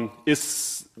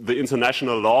is the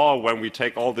international law, when we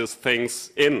take all these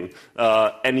things in,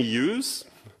 any use?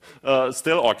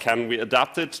 Still, or can we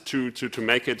adapt it to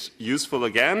make it useful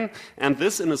again? And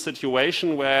this in a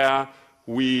situation where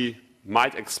we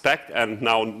might expect and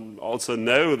now also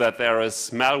know that there is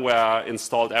malware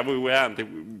installed everywhere,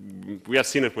 and we have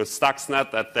seen it with Stuxnet,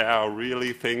 that there are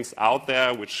really things out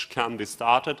there which can be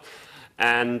started.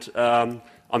 And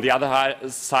on the other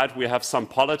side, we have some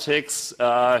politics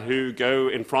who go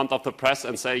in front of the press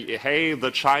and say, hey, the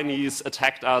Chinese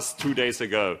attacked us 2 days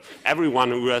ago. Everyone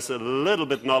who has a little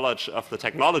bit knowledge of the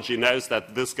technology knows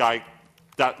that this guy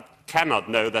cannot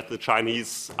know that the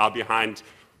Chinese are behind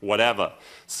whatever.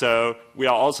 So we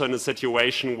are also in a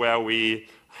situation where we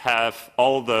have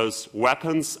all those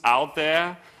weapons out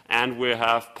there, and we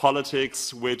have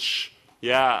politics which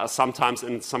sometimes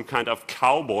in some kind of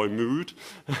cowboy mood,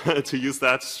 to use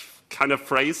that kind of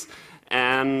phrase,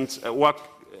 and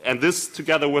this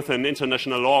together with an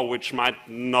international law which might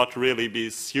not really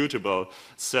be suitable.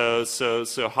 So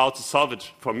how to solve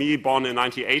it? For me, born in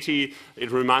 1980, it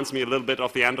reminds me a little bit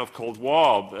of the end of Cold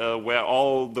War, where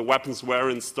all the weapons were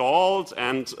installed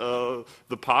and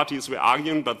the parties were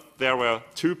arguing, but there were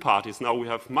two parties. Now we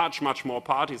have much, much more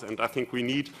parties, and I think we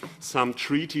need some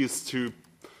treaties to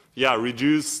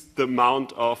reduce the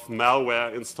amount of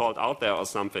malware installed out there or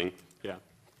something. Yeah,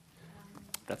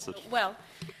 that's it. Well,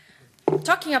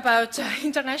 talking about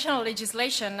international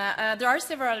legislation, there are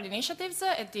several initiatives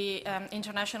at the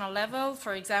international level.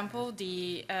 For example,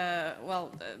 there's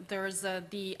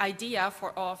the idea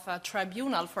of a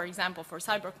tribunal, for example, for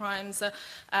cybercrimes.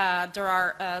 There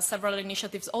are several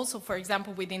initiatives also, for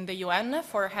example, within the UN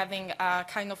for having a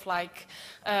kind of like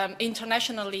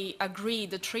internationally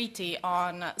agreed treaty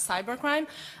on cybercrime.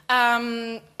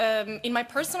 In my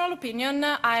personal opinion,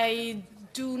 I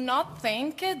do not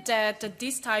think that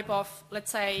this type of,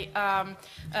 let's say,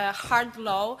 hard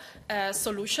law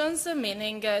solutions,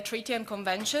 meaning treaty and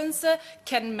conventions,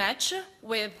 can match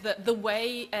with the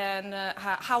way and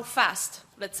how fast,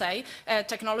 let's say,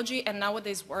 technology and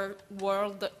nowadays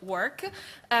world work.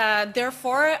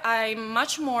 Therefore, I'm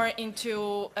much more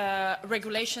into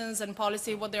regulations and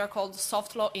policy, what they are called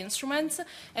soft law instruments.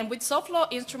 And with soft law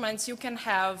instruments, you can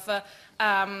have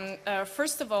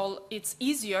first of all, it's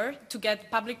easier to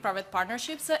get public-private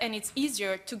partnerships, and it's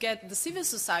easier to get the civil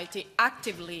society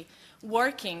actively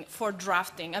working for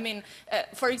drafting. I mean,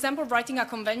 for example, writing a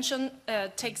convention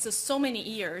takes so many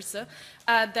years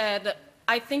that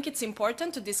I think it's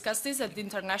important to discuss this at the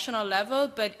international level,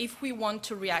 but if we want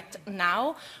to react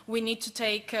now, we need to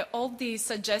take all the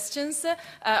suggestions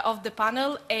of the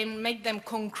panel and make them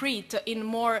concrete in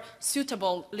more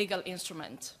suitable legal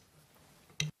instruments.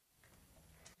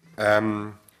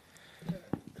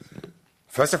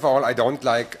 First of all, I don't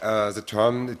like the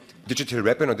term digital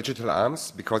weapon or digital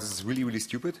arms because it's really, really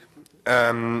stupid.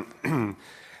 And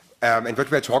what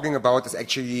we're talking about is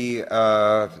actually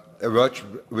a word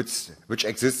which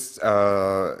exists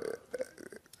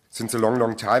since a long,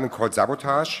 long time and called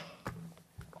sabotage.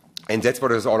 And that's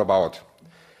what it's all about.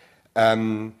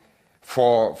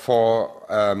 For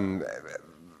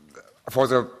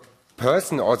the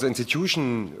person or the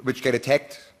institution which get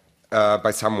attacked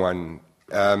by someone,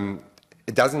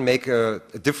 it doesn't make a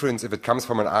difference if it comes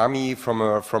from an army, from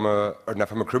a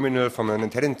criminal, from an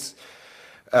intelligence,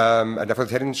 from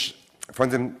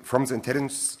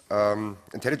the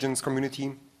intelligence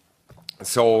community.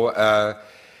 So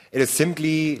it is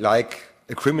simply like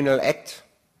a criminal act,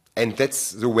 and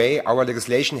that's the way our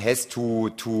legislation has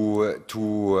to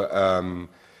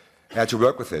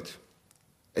work with it.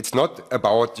 It's not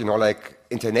about, you know, like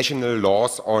international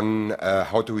laws on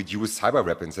how to reduce cyber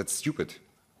weapons. That's stupid.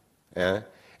 Yeah?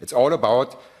 It's all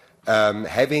about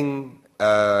having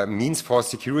means for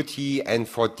security and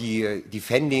for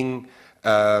defending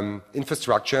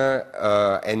infrastructure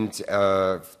and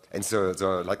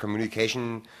the like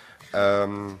communication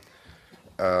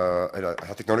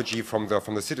technology from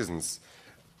the citizens.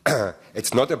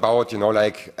 It's not about, you know,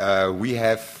 like we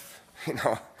have, you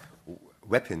know,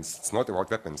 weapons. It's not about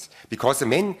weapons, because the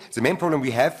main problem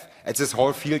we have at this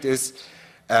whole field is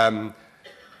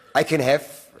I can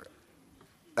have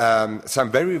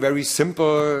some very, very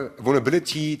simple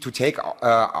vulnerability to take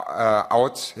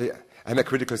out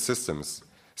critical systems.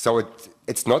 So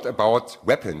it's not about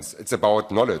weapons, it's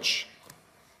about knowledge.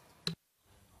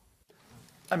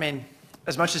 I mean,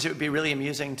 as much as it would be really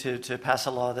amusing to pass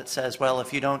a law that says, well,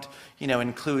 if you don't, you know,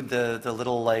 include the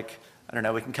little, like, I don't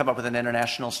know, we can come up with an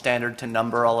international standard to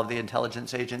number all of the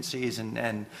intelligence agencies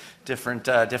and different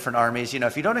armies. You know,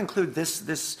 if you don't include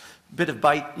this bit of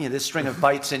byte, you know, this string of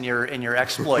bytes in your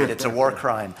exploit, it's a war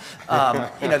crime.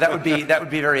 You know, that would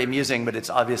be very amusing, but it's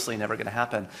obviously never going to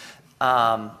happen.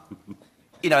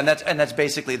 You know, and that's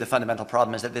basically the fundamental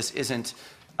problem, is that this isn't,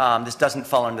 this doesn't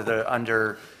fall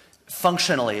under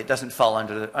functionally, it doesn't fall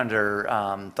under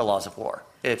the laws of war.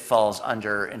 It falls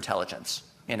under intelligence.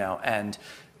 You know, and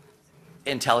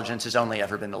intelligence has only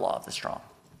ever been the law of the strong.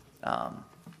 I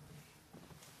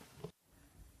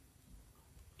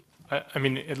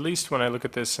mean, at least when I look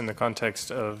at this in the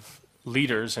context of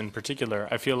leaders in particular,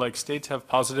 I feel like states have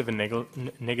positive and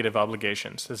negative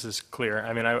obligations. This is clear.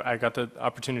 I mean, I got the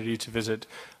opportunity to visit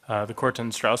the court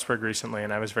in Strasbourg recently,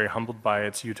 and I was very humbled by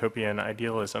its utopian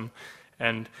idealism.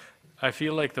 And I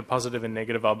feel like the positive and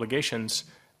negative obligations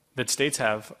that states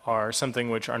have are something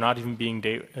which are not even being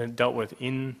dealt with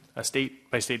in a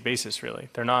state-by-state basis, really.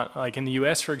 They're not, like in the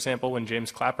US, for example, when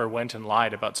James Clapper went and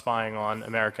lied about spying on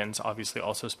Americans, obviously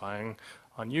also spying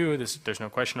on you, there's no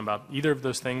question about either of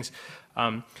those things,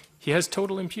 he has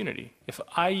total impunity. If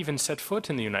I even set foot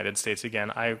in the United States again,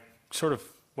 I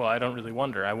don't really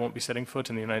wonder. I won't be setting foot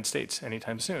in the United States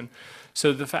anytime soon.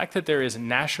 So the fact that there is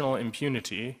national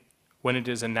impunity when it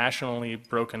is a nationally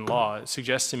broken law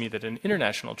suggests to me that an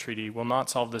international treaty will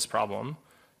not solve this problem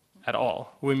at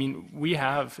all. I mean, we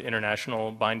have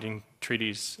international binding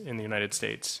treaties in the United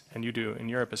States, and you do in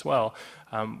Europe as well,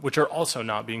 which are also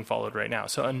not being followed right now.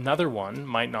 So another one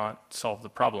might not solve the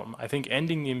problem. I think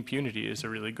ending the impunity is a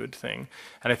really good thing.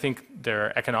 And I think there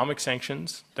are economic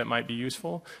sanctions that might be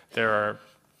useful. There are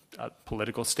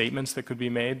political statements that could be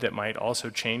made that might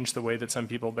also change the way that some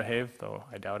people behave, though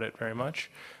I doubt it very much.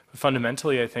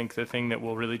 Fundamentally, I think the thing that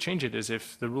will really change it is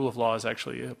if the rule of law is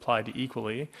actually applied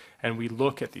equally, and we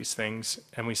look at these things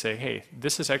and we say, hey,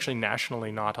 this is actually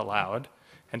nationally not allowed,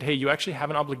 and hey, you actually have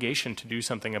an obligation to do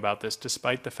something about this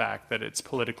despite the fact that it's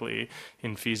politically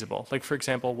infeasible. Like, for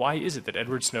example, why is it that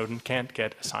Edward Snowden can't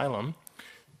get asylum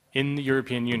in the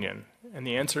European Union? And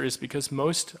the answer is because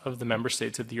most of the member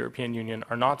states of the European Union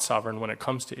are not sovereign when it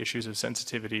comes to issues of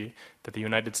sensitivity that the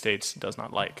United States does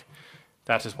not like.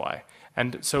 That is why.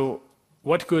 And so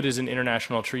what good is an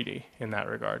international treaty in that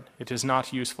regard? It is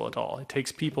not useful at all. It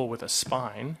takes people with a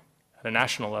spine at a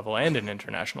national level and an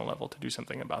international level to do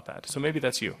something about that. So maybe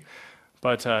that's you.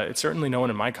 But it's certainly no one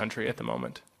in my country at the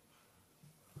moment.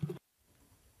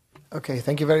 Okay,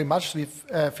 thank you very much. We've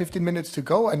 15 minutes to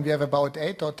go, and we have about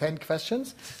 8 or 10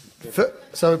 questions.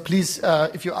 So please,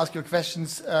 if you ask your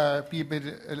questions, be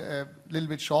a little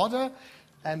bit shorter,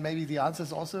 and maybe the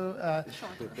answers also.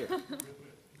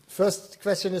 First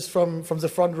question is from the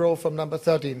front row, from number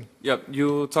 13. Yeah,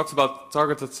 you talked about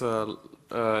targeted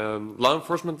law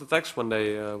enforcement attacks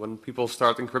when people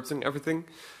start encrypting everything.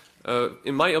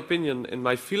 In my opinion, in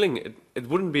my feeling, it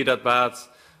wouldn't be that bad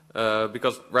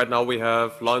Because right now we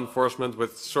have law enforcement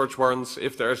with search warrants.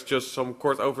 If there's just some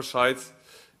court oversight,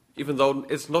 even though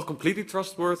it's not completely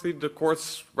trustworthy, the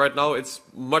courts right now, it's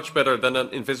much better than an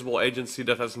invisible agency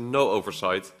that has no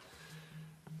oversight.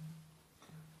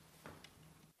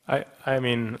 I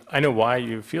mean, I know why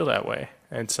you feel that way.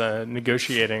 It's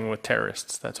negotiating with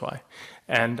terrorists, that's why.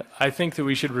 And I think that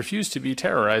we should refuse to be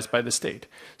terrorized by the state.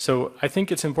 So I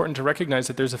think it's important to recognize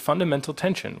that there's a fundamental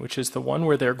tension, which is the one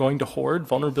where they're going to hoard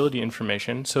vulnerability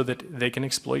information so that they can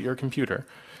exploit your computer.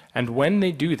 And when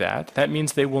they do that, that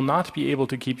means they will not be able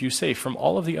to keep you safe from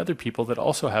all of the other people that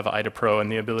also have IDA Pro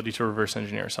and the ability to reverse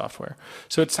engineer software.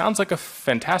 So it sounds like a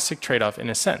fantastic trade-off in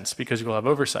a sense, because you'll have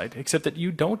oversight, except that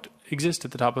you don't exist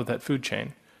at the top of that food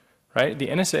chain, right? The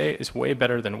NSA is way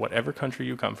better than whatever country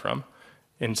you come from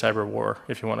in cyber war,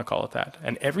 if you want to call it that.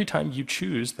 And every time you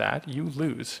choose that, you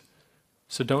lose.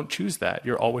 So don't choose that.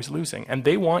 You're always losing. And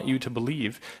they want you to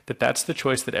believe that that's the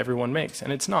choice that everyone makes,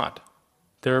 and it's not.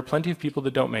 There are plenty of people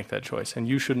that don't make that choice, and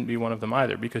you shouldn't be one of them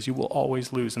either, because you will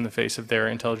always lose in the face of their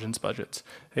intelligence budgets.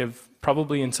 They have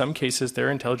probably, in some cases,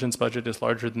 their intelligence budget is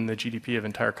larger than the GDP of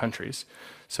entire countries.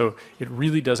 So it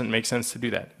really doesn't make sense to do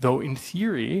that. Though in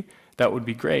theory, that would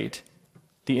be great.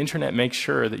 The internet makes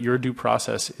sure that your due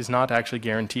process is not actually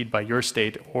guaranteed by your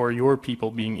state or your people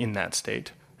being in that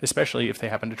state, especially if they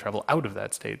happen to travel out of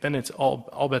that state. Then it's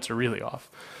all bets are really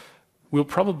off. We'll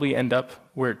probably end up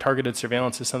where targeted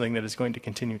surveillance is something that is going to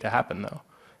continue to happen, though.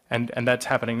 And that's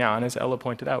happening now. And as Ella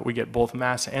pointed out, we get both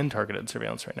mass and targeted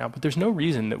surveillance right now. But there's no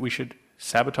reason that we should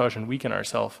sabotage and weaken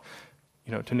ourselves,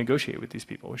 to negotiate with these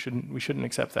people. We shouldn't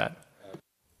accept that.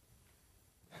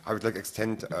 I would like to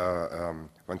extend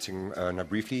one thing now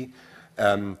briefly.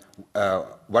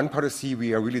 One policy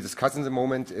we are really discussing at the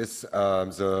moment is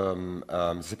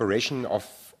the separation of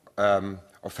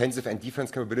offensive and defense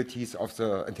capabilities of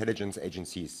the intelligence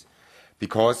agencies.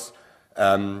 Because,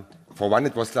 for one,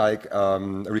 it was like a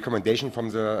recommendation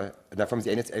from the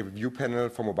NSA review panel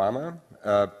from Obama,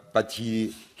 but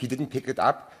he didn't pick it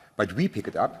up, but we pick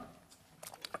it up,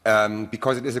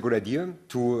 because it is a good idea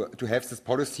to have this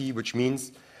policy, which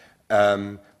means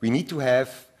we need to have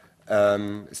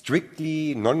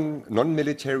strictly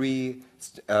non-military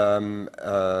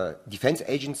defense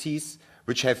agencies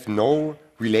which have no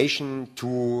relation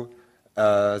to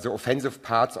the offensive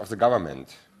parts of the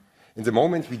government. In the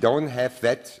moment, we don't have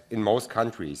that in most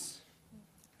countries.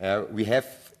 We have,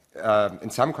 in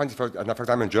some countries, for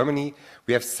example in Germany,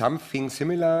 we have something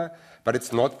similar, but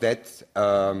it's not that,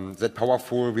 that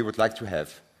powerful we would like to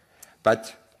have.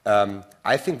 But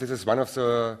I think this is one of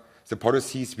the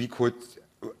policies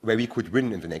where we could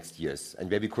win in the next years, and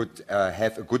where we could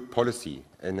have a good policy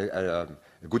and a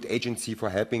good agency for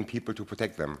helping people to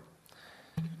protect them.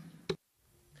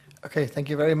 Okay, thank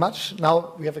you very much.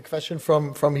 Now we have a question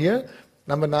from here,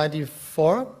 number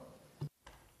 94.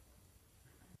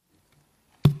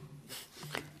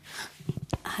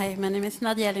 Hi, my name is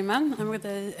Nadia Liman. I'm with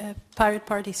the Pirate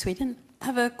Party Sweden. I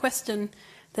have a question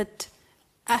that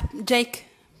Jake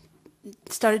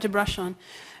started to brush on.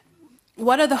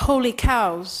 What are the holy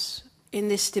cows in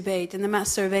this debate, in the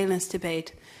mass surveillance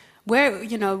debate? Where,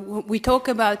 we talk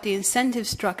about the incentive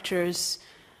structures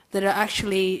that are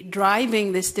actually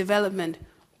driving this development.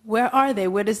 Where are they?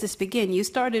 Where does this begin? You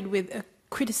started with a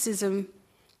criticism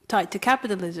tied to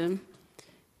capitalism.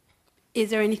 Is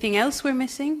there anything else we're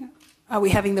missing? Are we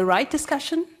having the right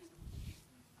discussion?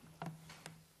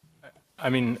 I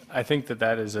mean, I think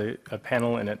that is a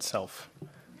panel in itself.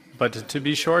 But to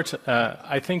be short,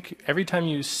 I think every time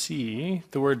you see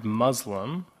the word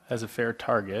Muslim as a fair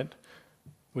target,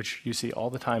 which you see all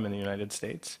the time in the United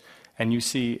States, and you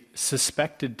see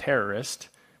suspected terrorist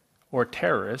or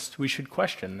terrorist, we should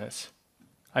question this.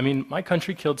 I mean, my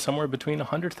country killed somewhere between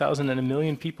 100,000 and 1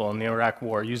 million people in the Iraq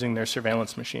War using their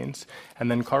surveillance machines. And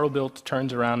then Carl Bildt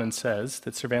turns around and says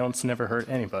that surveillance never hurt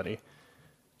anybody.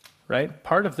 Right?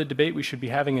 Part of the debate we should be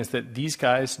having is that these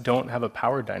guys don't have a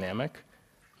power dynamic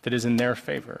that is in their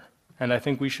favor. And I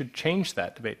think we should change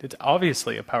that debate. It's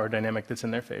obviously a power dynamic that's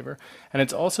in their favor. And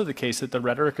it's also the case that the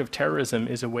rhetoric of terrorism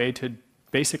is a way to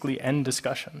basically end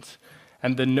discussions.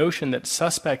 And the notion that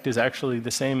suspect is actually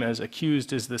the same as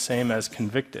accused is the same as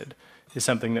convicted is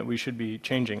something that we should be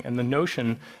changing. And the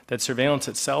notion that surveillance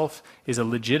itself is a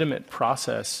legitimate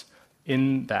process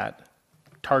in that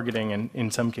targeting and,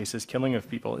 in some cases, killing of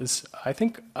people is, I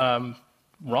think,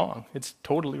 wrong. It's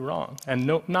totally wrong. And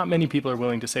not many people are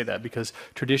willing to say that, because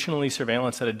traditionally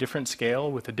surveillance at a different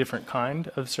scale with a different kind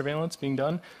of surveillance being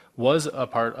done was a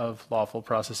part of lawful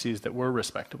processes that were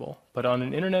respectable. But on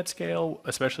an internet scale,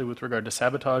 especially with regard to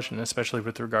sabotage and especially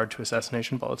with regard to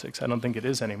assassination politics, I don't think it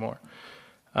is anymore.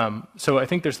 So I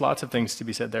think there's lots of things to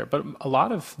be said there, but a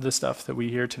lot of the stuff that we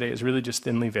hear today is really just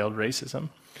thinly veiled racism.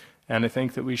 And I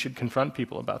think that we should confront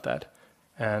people about that.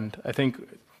 And I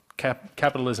think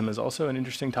capitalism is also an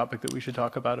interesting topic that we should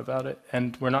talk about it.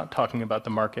 And we're not talking about the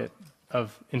market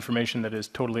of information that is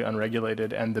totally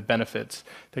unregulated and the benefits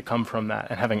that come from that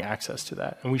and having access to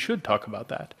that. And we should talk about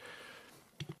that.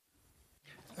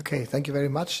 Okay, thank you very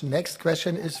much. Next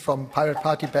question is from Pirate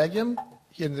Party Belgium.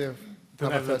 Here in the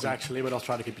Netherlands, actually, but I'll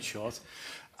try to keep it short.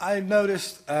 I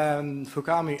noticed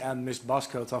Fukami and Ms.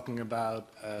 Bosco talking about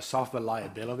software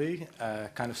liability,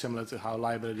 kind of similar to how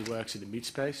liability works in the meat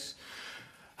space.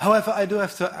 However, I do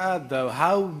have to add, though,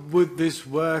 how would this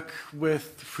work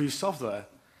with free software?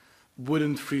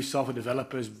 Wouldn't free software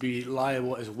developers be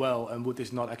liable as well, and would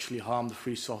this not actually harm the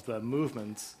free software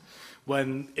movement?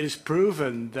 When it is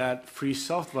proven that free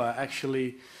software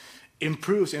actually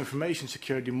improves information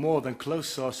security more than closed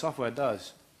source software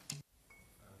does.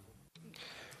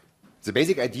 The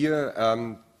basic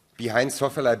idea behind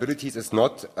software liabilities is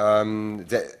not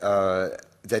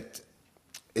that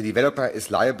a developer is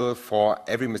liable for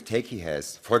every mistake he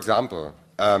has. For example,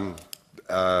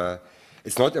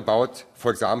 it's not about, for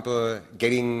example,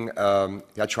 getting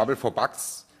trouble for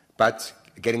bugs, but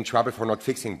getting trouble for not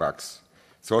fixing bugs.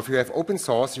 So if you have open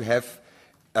source, you have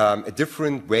a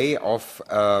different way of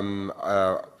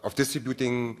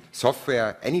distributing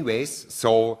software anyways.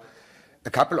 So a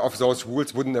couple of those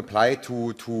rules wouldn't apply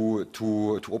to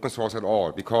open source at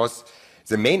all, because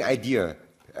the main idea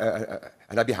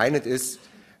behind it is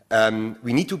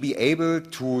we need to be able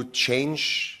to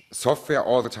change software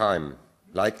all the time,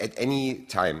 like at any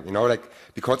time,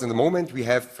 because in the moment we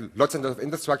have lots and lots of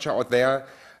infrastructure out there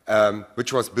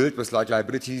which was built with like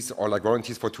liabilities or like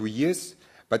warranties for 2 years,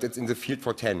 but it's in the field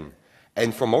for 10.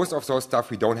 And for most of those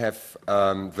stuff, we don't have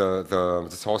the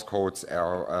source codes,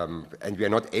 and we are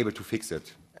not able to fix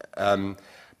it.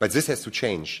 But this has to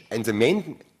change. And the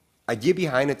main idea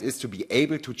behind it is to be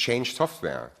able to change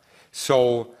software.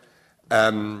 So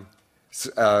open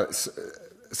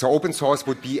source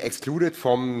would be excluded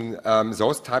from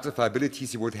those types of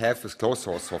liabilities you would have with closed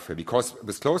source software, because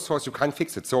with closed source you can't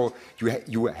fix it. So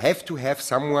you have to have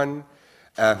someone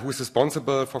who is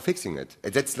responsible for fixing it.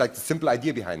 That's like the simple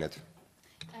idea behind it.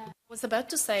 I was about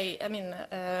to say, I mean,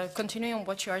 continuing on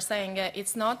what you are saying,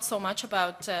 it's not so much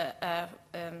about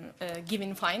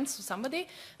giving fines to somebody,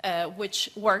 which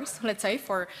works, let's say,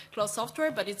 for closed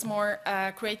software, but it's more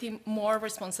creating more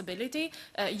responsibility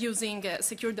using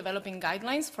secure developing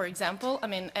guidelines, for example, I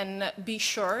mean, and be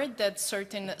sure that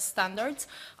certain standards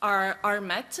are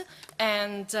met.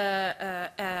 And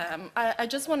I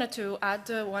just wanted to add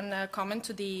one comment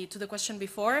to the question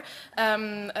before.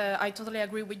 I totally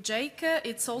agree with Jake.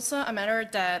 It's also a matter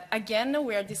that, again,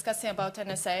 we are discussing about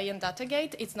NSA and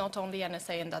Datagate. It's not only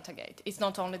NSA and Datagate. It's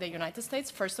not only the United States,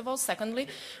 first of all. Secondly,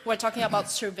 we're talking about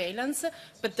surveillance,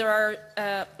 but there are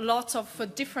lots of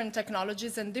different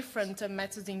technologies and different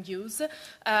methods in use.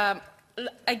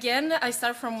 Again, I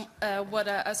start from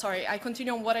I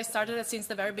continue on what I started since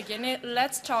the very beginning.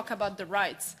 Let's talk about the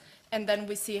rights, and then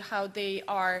we see how they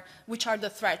are, which are the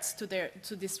threats to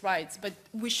these rights. But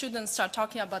we shouldn't start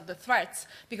talking about the threats,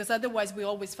 because otherwise we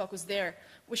always focus there.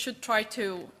 We should try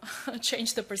to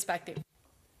change the perspective.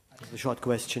 A short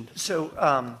question. So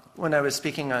when I was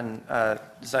speaking on,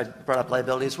 as I brought up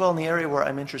liability as well, in the area where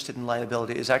I'm interested in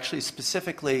liability is actually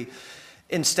specifically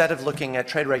instead of looking at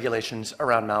trade regulations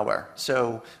around malware.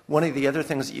 So one of the other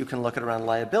things that you can look at around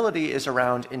liability is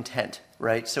around intent,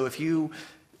 right? So if you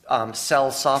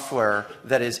sell software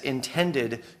that is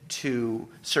intended to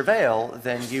surveil,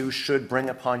 then you should bring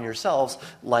upon yourselves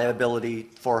liability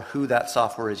for who that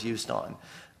software is used on.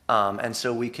 And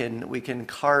so we can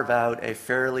carve out a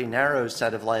fairly narrow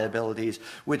set of liabilities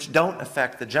which don't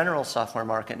affect the general software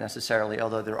market necessarily,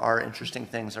 although there are interesting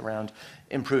things around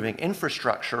improving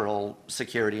infrastructural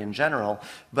security in general,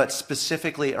 but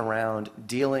specifically around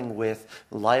dealing with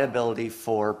liability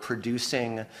for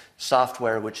producing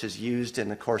software which is used in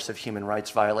the course of human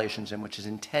rights violations and which is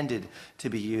intended to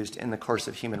be used in the course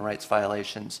of human rights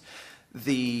violations.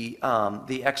 The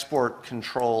export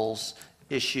controls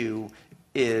issue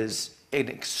is an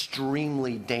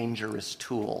extremely dangerous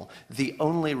tool. The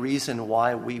only reason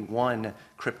why we won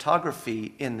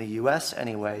cryptography in the US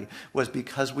anyway was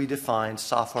because we defined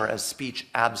software as speech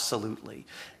absolutely,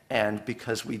 and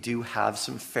because we do have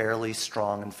some fairly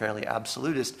strong and fairly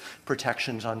absolutist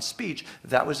protections on speech.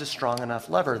 That was a strong enough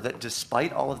lever that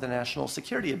despite all of the national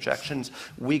security objections,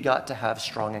 we got to have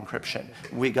strong encryption.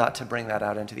 We got to bring that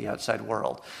out into the outside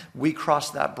world. We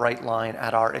crossed that bright line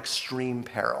at our extreme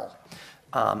peril.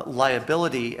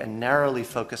 Liability and narrowly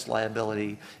focused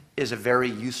liability is a very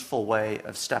useful way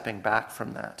of stepping back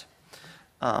from that.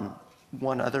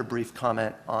 One other brief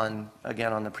comment on,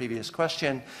 again, on the previous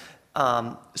question.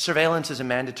 Surveillance is a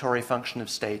mandatory function of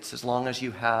states. As long as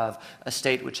you have a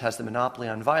state which has the monopoly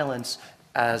on violence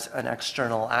as an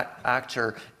external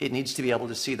actor, it needs to be able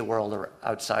to see the world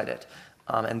outside it.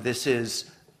 And this is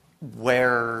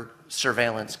where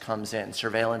surveillance comes in.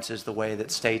 Surveillance is the way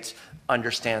that states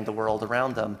understand the world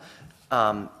around them.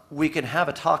 We can have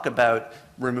a talk about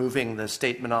removing the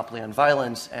state monopoly on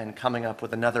violence and coming up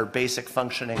with another basic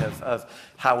functioning of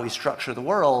how we structure the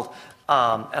world,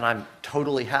 and I'm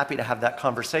totally happy to have that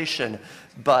conversation,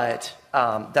 but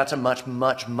that's a much,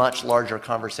 much, much larger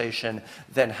conversation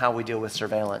than how we deal with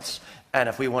surveillance. And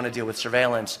if we want to deal with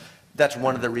surveillance, that's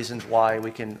one of the reasons why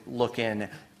we can look in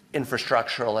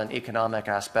infrastructural and economic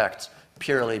aspects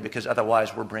purely because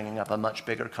otherwise we're bringing up a much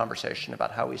bigger conversation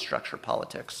about how we structure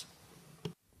politics.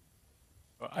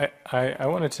 I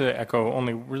wanted to echo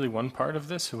only really one part of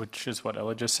this, which is what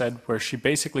Ella just said, where she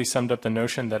basically summed up the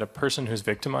notion that a person who's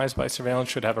victimized by surveillance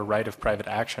should have a right of private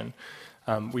action.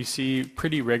 We see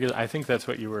pretty regular, I think that's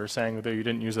what you were saying, though you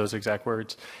didn't use those exact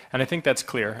words. And I think that's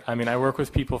clear. I mean, I work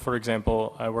with people, for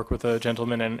example, I work with a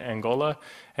gentleman in Angola,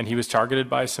 and he was targeted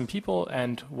by some people,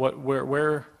 and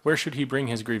where should he bring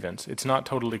his grievance? It's not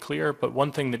totally clear, but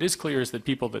one thing that is clear is that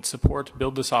people that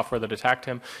build the software that attacked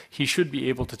him, he should be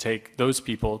able to take those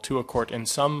people to a court in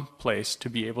some place to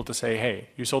be able to say, hey,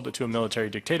 you sold it to a military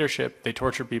dictatorship, they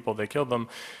torture people, they kill them,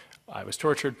 I was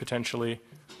tortured potentially.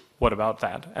 What about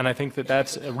that? And I think that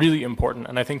that's really important.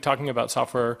 And I think talking about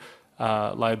software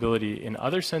liability in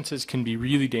other senses can be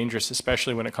really dangerous,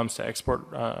 especially when it comes to export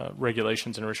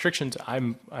regulations and restrictions.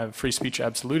 I'm a free speech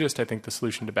absolutist. I think the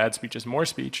solution to bad speech is more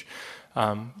speech.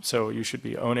 So you should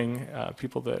be owning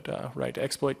people that write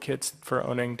exploit kits for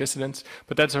owning dissidents.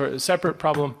 But that's a separate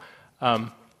problem.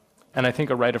 And I think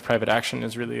a right of private action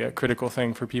is really a critical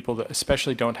thing for people that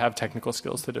especially don't have technical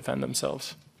skills to defend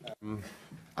themselves.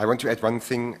 I want to add one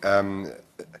thing.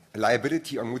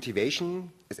 Liability on motivation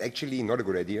is actually not a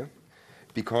good idea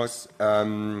because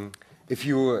if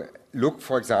you look,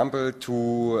 for example,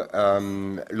 to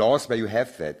laws where you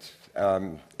have that,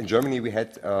 in Germany we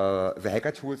had the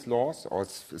hacker tools laws, or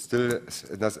still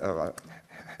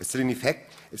in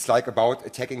effect. It's like about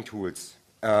attacking tools.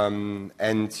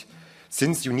 And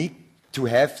since you need to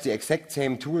have the exact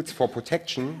same tools for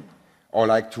protection, or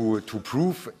like to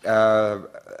prove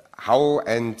how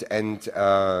and in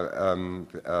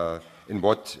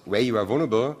what way you are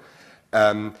vulnerable,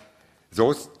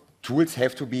 those tools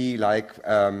have to be like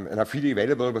and are freely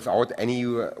available without any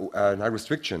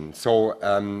restriction. So,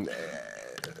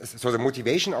 so the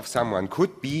motivation of someone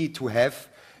could be to have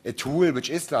a tool which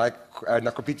is like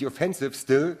not completely offensive.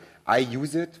 Still, I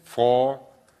use it for,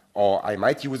 or I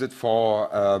might use it for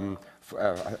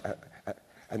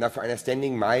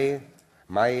understanding my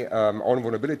own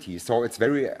vulnerability. So it's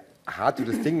very hard to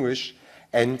distinguish,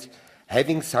 and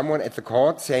having someone at the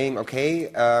court saying,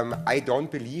 okay, I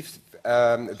don't believe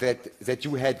that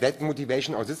you had that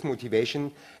motivation or this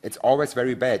motivation, it's always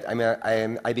very bad. I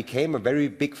mean, I became a very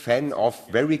big fan of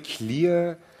very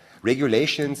clear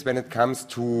regulations when it comes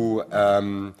to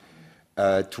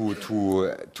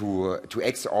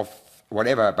acts of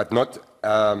whatever, but not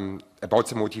about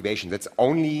the motivation. That's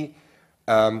only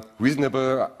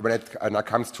reasonable when it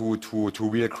comes to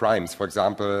real crimes, for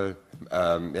example,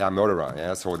 murderer.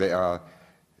 Yeah? So they are.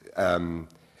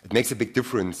 It makes a big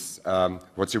difference.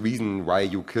 What's the reason why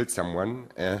you killed someone?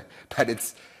 But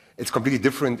it's completely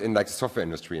different in like the software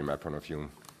industry, in my point of view.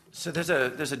 So there's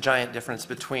a giant difference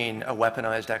between a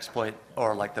weaponized exploit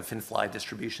or like the FinFly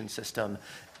distribution system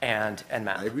and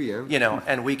MAP. I agree. Yeah? You know,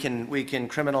 and we can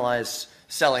criminalize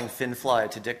selling FinFly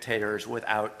to dictators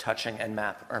without touching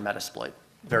Nmap or Metasploit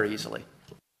very easily.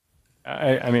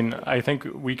 I mean, I think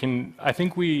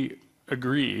we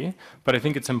agree, but I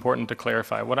think it's important to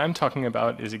clarify. What I'm talking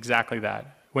about is exactly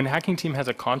that. When a hacking team has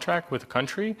a contract with a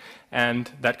country,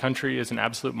 and that country is an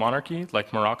absolute monarchy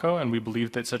like Morocco, and we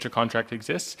believe that such a contract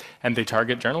exists, and they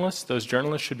target journalists, those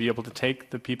journalists should be able to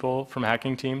take the people from a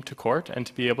hacking team to court and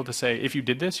to be able to say, if you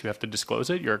did this, you have to disclose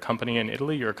it. You're a company in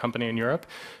Italy, you're a company in Europe,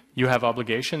 you have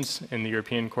obligations in the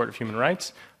European Court of Human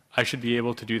Rights. I should be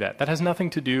able to do that. That has nothing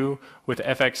to do with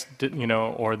FX,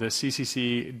 or the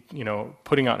CCC,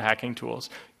 putting out hacking tools.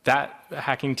 That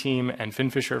hacking team and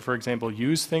FinFisher, for example,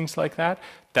 use things like that.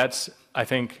 That's, I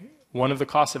think, one of the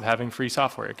costs of having free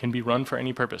software. It can be run for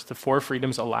any purpose. The 4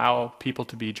 freedoms allow people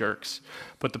to be jerks.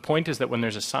 But the point is that when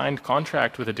there's a signed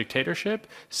contract with a dictatorship,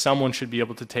 someone should be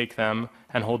able to take them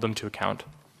and hold them to account.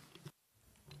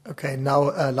 Okay,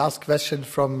 now last question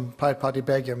from Pirate Party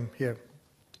Belgium here.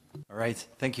 All right,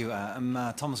 thank you. I'm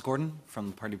Thomas Gordon from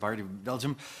the Party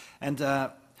Belgium. And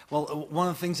well, one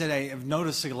of the things that I have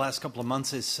noticed in the last couple of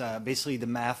months is basically the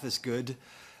math is good.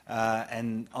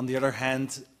 And on the other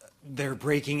hand, they're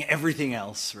breaking everything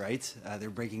else, right? They're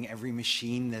breaking every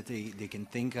machine that they can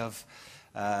think of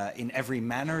in every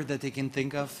manner that they can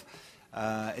think of.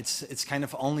 It's kind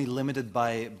of only limited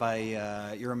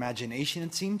by your imagination,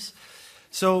 it seems.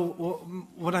 So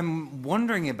what I'm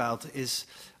wondering about is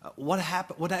what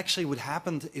actually would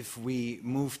happen if we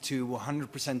move to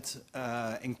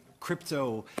 100% in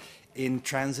crypto in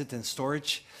transit and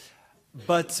storage,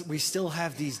 but we still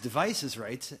have these devices,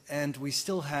 right? And we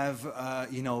still have,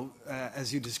 you know,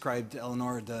 as you described,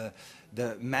 Eleanor,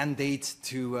 the mandate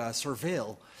to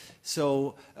surveil.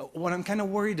 So what I'm kind of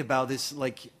worried about is,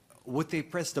 like, would they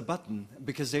press the button?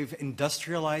 Because they've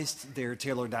industrialized their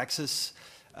tailored access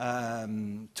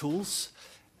tools.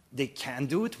 They can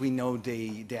do it. We know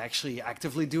they actually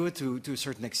actively do it to a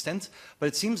certain extent, but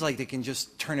it seems like they can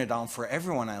just turn it on for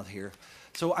everyone out here.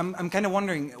 So I'm kind of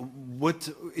wondering,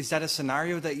 is that a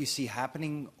scenario that you see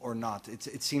happening or not?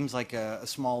 It seems like a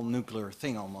small nuclear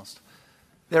thing almost.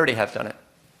 They already have done it.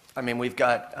 I mean, we've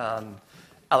got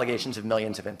allegations of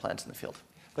millions of implants in the field.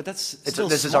 But that's still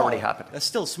this is already happening. That's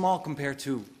still small compared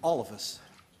to all of us.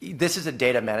 This is a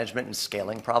data management and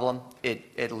scaling problem.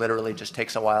 It literally just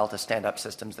takes a while to stand up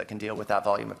systems that can deal with that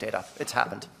volume of data. It's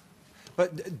happened.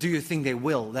 But do you think they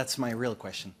will? That's my real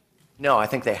question. No, I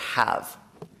think they have.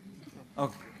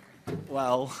 Okay.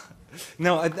 Well,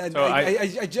 no,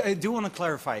 I do want to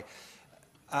clarify.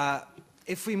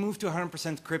 If we move to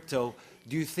 100% crypto,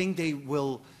 do you think they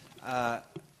will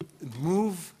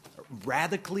move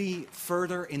radically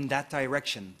further in that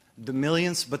direction? The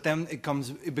millions, but then it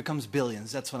becomes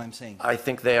billions. That's what I'm saying. I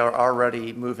think they are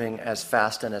already moving as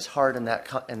fast and as hard in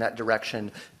that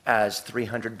direction as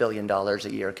 $300 billion a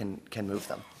year can move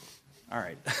them. All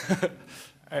right.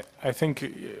 I think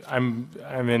I'm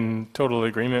in total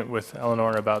agreement with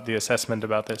Eleanor about the assessment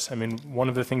about this. I mean, one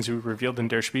of the things we revealed in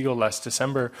Der Spiegel last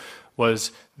December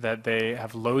was that they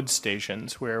have load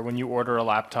stations where when you order a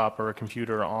laptop or a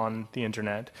computer on the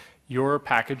internet, your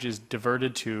package is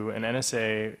diverted to an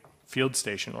NSA field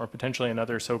station or potentially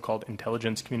another so-called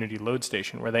intelligence community load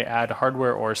station where they add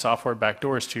hardware or software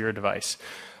backdoors to your device.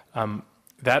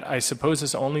 That, I suppose,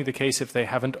 is only the case if they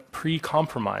haven't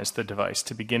pre-compromised the device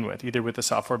to begin with, either with a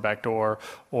software backdoor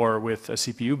or with a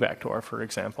CPU backdoor, for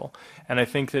example. And I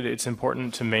think that it's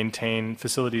important to maintain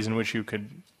facilities in which you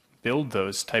could build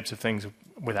those types of things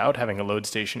without having a load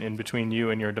station in between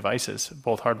you and your devices,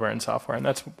 both hardware and software. And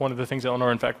that's one of the things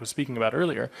Eleanor, in fact, was speaking about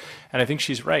earlier. And I think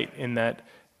she's right in that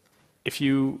if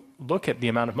you look at the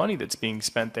amount of money that's being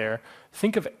spent there,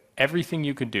 think of everything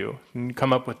you could do and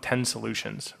come up with 10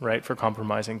 solutions, right, for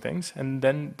compromising things. And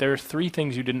then there are 3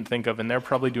 things you didn't think of, and they're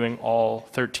probably doing all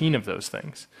 13 of those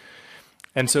things.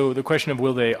 And so the question of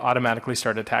will they automatically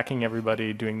start attacking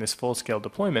everybody doing this full-scale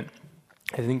deployment,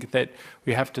 I think that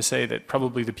we have to say that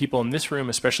probably the people in this room,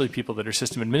 especially people that are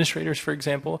system administrators, for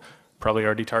example, probably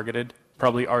already targeted,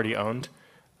 probably already owned.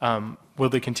 Will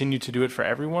they continue to do it for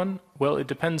everyone? Well, it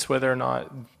depends whether or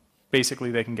not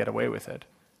basically they can get away with it.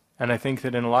 And I think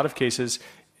that in a lot of cases,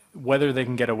 whether they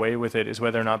can get away with it is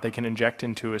whether or not they can inject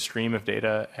into a stream of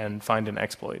data and find an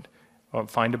exploit or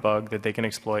find a bug that they can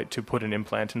exploit to put an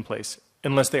implant in place,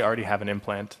 unless they already have an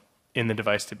implant in the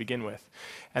device to begin with.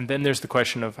 And then there's the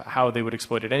question of how they would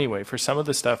exploit it anyway. For some of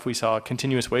the stuff, we saw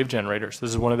continuous wave generators. This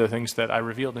is one of the things that I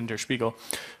revealed in Der Spiegel.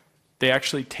 They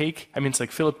actually take, I mean, it's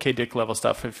like Philip K. Dick level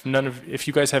stuff. If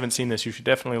you guys haven't seen this, you should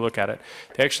definitely look at it.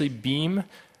 They actually beam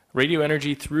radio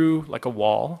energy through like a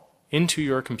wall into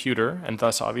your computer, and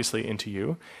thus obviously into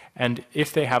you. And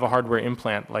if they have a hardware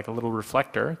implant, like a little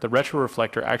reflector, the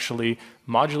retroreflector actually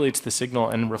modulates the signal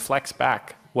and reflects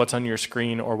back what's on your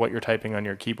screen or what you're typing on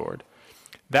your keyboard.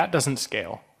 That doesn't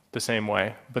scale the same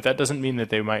way, but that doesn't mean that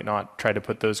they might not try to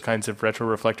put those kinds of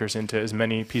retroreflectors into as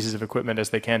many pieces of equipment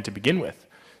as they can to begin with,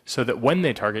 so that when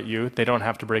they target you, they don't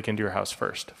have to break into your house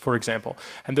first, for example.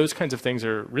 And those kinds of things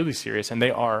are really serious, and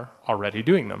they are already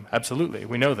doing them. Absolutely,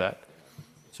 we know that.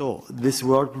 So this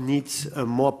world needs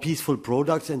more peaceful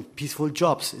products and peaceful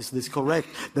jobs. Is this correct?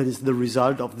 That is the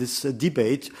result of this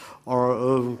debate,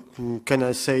 or can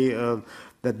I say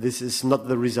that this is not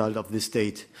the result of this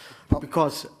debate?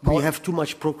 Because we have too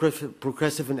much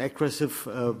progressive and aggressive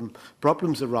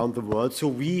problems around the world. So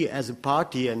we, as a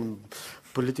party and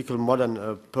political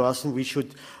modern person, we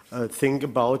should think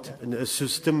about a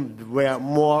system where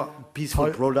more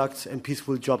peaceful products and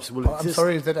peaceful jobs will exist. I'm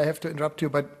sorry that I have to interrupt you,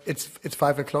 but it's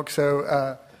 5 o'clock,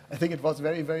 so I think it was a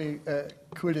very, very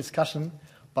cool discussion.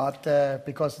 but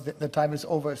because the time is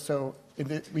over, so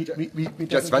we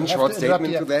just one short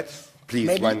statement to that,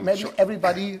 please. Maybe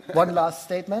everybody, one last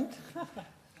statement.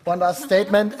 One last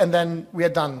statement, and then we are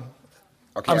done.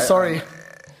 Okay, I'm sorry.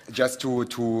 Just to a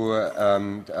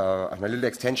little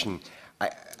extension,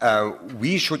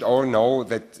 we should all know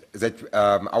that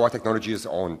our technology is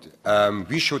owned.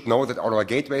 We should know that all our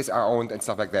gateways are owned and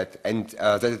stuff like that, and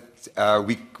that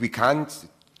we can't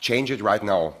change it right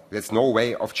now. There's no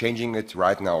way of changing it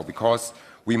right now because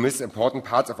we miss important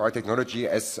parts of our technology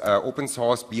as open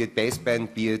source, be it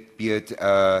baseband, be it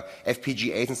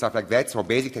FPGAs and stuff like that. So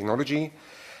basic technology.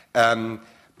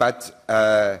 But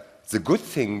the good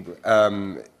thing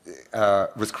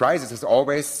with crisis is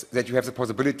always that you have the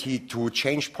possibility to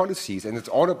change policies, and it's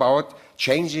all about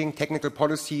changing technical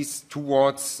policies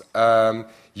towards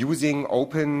using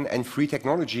open and free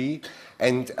technology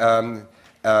and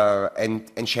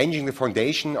changing the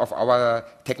foundation of our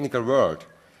technical world.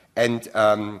 And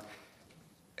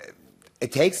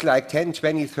it takes like 10,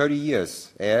 20, 30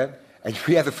 years, yeah? And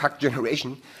we are the fuck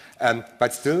generation,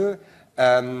 but still.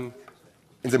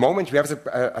 In the moment, we have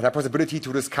the possibility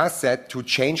to discuss that, to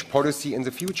change policy in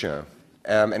the future,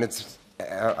 and it's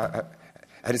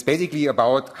basically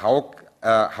about how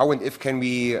and if can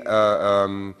we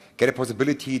get a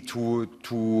possibility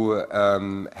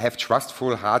to have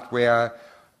trustful hardware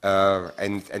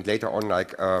and later on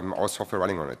like our software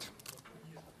running on it.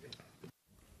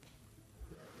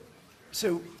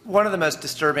 So one of the most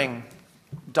disturbing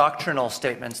doctrinal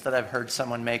statements that I've heard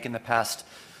someone make in the past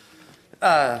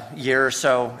year or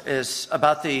so is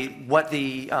about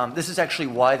this is actually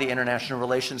why the international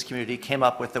relations community came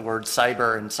up with the word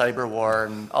cyber and cyber war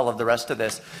and all of the rest of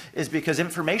this, is because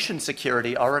information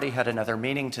security already had another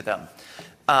meaning to them.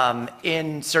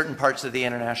 In certain parts of the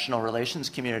international relations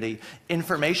community,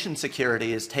 information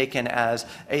security is taken as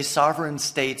a sovereign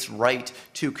state's right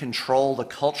to control the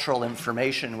cultural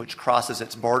information which crosses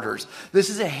its borders.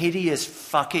 This is a hideous,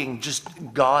 fucking, just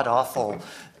god-awful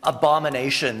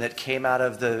abomination that came out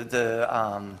of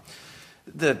the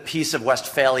Peace of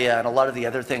Westphalia and a lot of the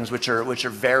other things which are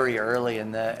very early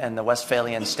in the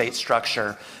Westphalian state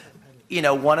structure. You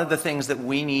know, one of the things that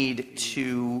we need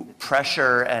to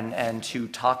pressure and to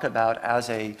talk about as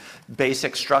a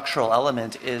basic structural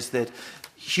element is that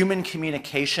human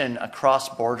communication across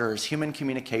borders, human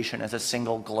communication as a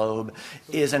single globe,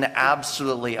 is an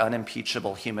absolutely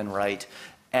unimpeachable human right.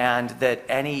 And that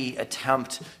any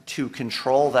attempt to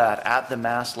control that at the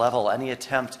mass level, any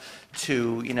attempt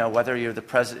to, you know, whether you're the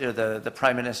president or the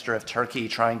prime minister of Turkey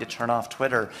trying to turn off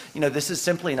Twitter, you know, this is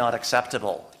simply not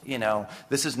acceptable. You know,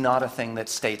 this is not a thing that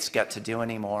states get to do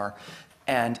anymore.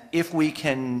 And if we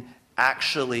can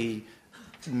actually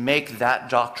make that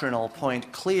doctrinal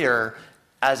point clear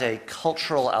as a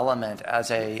cultural element,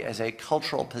 as a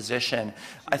cultural position,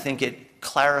 I think it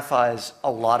clarifies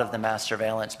a lot of the mass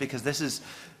surveillance, because this is,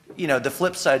 you know, the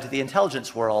flip side to the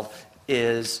intelligence world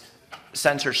is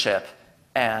censorship,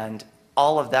 and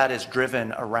all of that is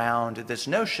driven around this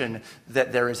notion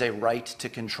that there is a right to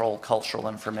control cultural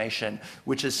information,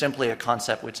 which is simply a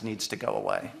concept which needs to go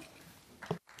away.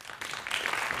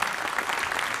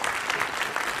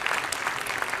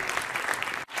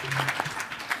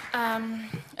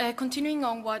 Continuing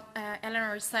on what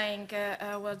Eleanor is saying,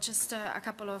 well, just a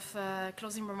couple of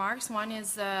closing remarks. One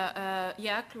is,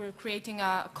 yeah, we're creating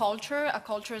a culture. A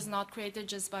culture is not created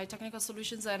just by technical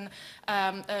solutions and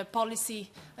policy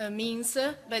means,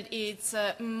 but it's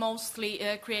mostly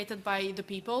created by the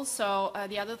people. So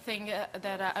the other thing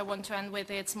that I want to end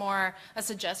with, it's more a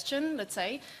suggestion, let's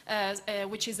say,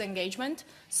 which is engagement.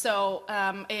 So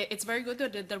it's very good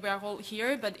that we are all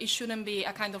here, but it shouldn't be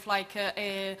a kind of like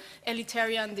a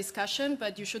elitarian discussion,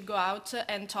 but you should go out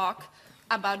and talk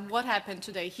about what happened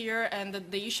today here and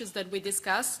the issues that we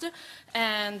discussed.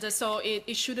 And so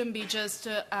it shouldn't be just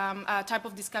a type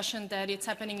of discussion that it's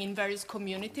happening in various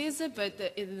communities, but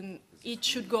it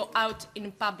should go out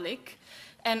in public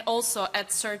and also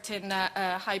at certain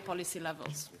high policy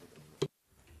levels.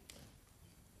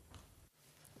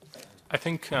 I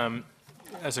think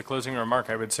as a closing remark,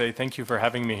 I would say thank you for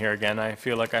having me here again. I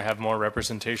feel like I have more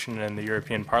representation in the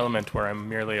European Parliament, where I'm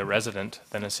merely a resident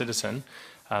than a citizen,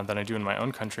 than I do in my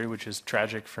own country, which is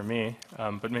tragic for me,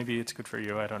 but maybe it's good for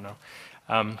you, I don't know.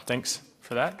 Thanks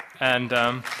for that. And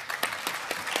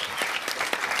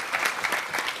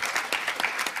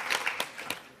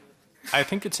I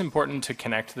think it's important to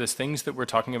connect these things that we're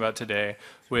talking about today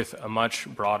with a much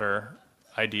broader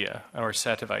idea or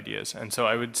set of ideas. And so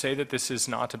I would say that this is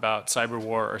not about cyber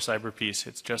war or cyber peace.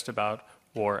 It's just about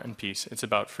war and peace. It's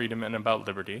about freedom and about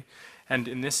liberty. And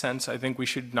in this sense, I think we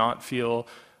should not feel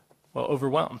well,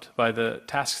 overwhelmed by the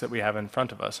tasks that we have in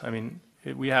front of us. I mean,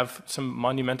 we have some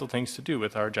monumental things to do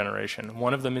with our generation.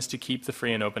 One of them is to keep the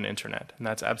free and open internet, and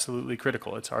that's absolutely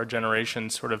critical. It's our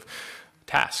generation's sort of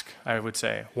task, I would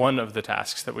say, one of the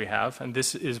tasks that we have, and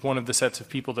this is one of the sets of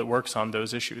people that works on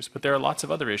those issues. But there are lots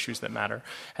of other issues that matter,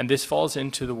 and this falls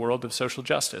into the world of social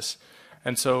justice.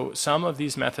 And so some of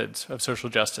these methods of social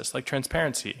justice, like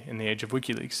transparency in the age of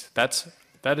WikiLeaks,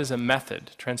 that is a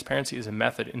method. Transparency is a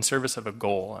method in service of a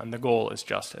goal, and the goal is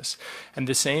justice. And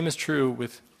the same is true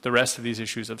with the rest of these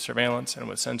issues of surveillance and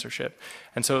with censorship.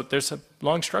 And so there's a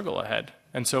long struggle ahead.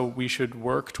 And so we should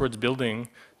work towards building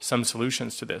some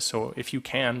solutions to this. So if you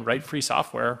can, write free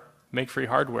software, make free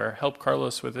hardware, help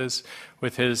Carlos with his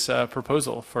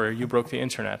proposal for You Broke the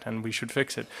Internet, and we should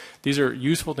fix it. These are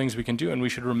useful things we can do, and we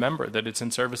should remember that it's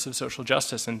in service of social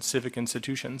justice and civic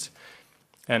institutions.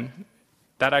 And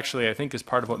that actually, I think, is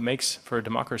part of what makes for a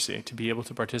democracy, to be able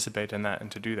to participate in that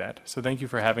and to do that. So thank you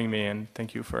for having me, and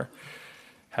thank you for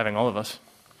having all of us.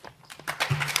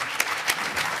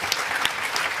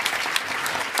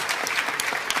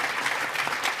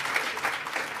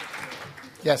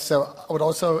 Yes, so I would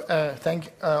also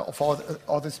thank for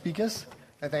all the speakers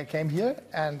that they came here,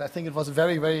 and I think it was a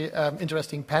very, very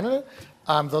interesting panel.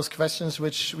 Those questions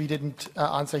which we didn't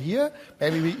answer here,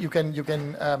 maybe you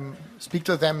can speak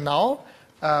to them now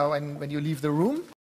when you leave the room.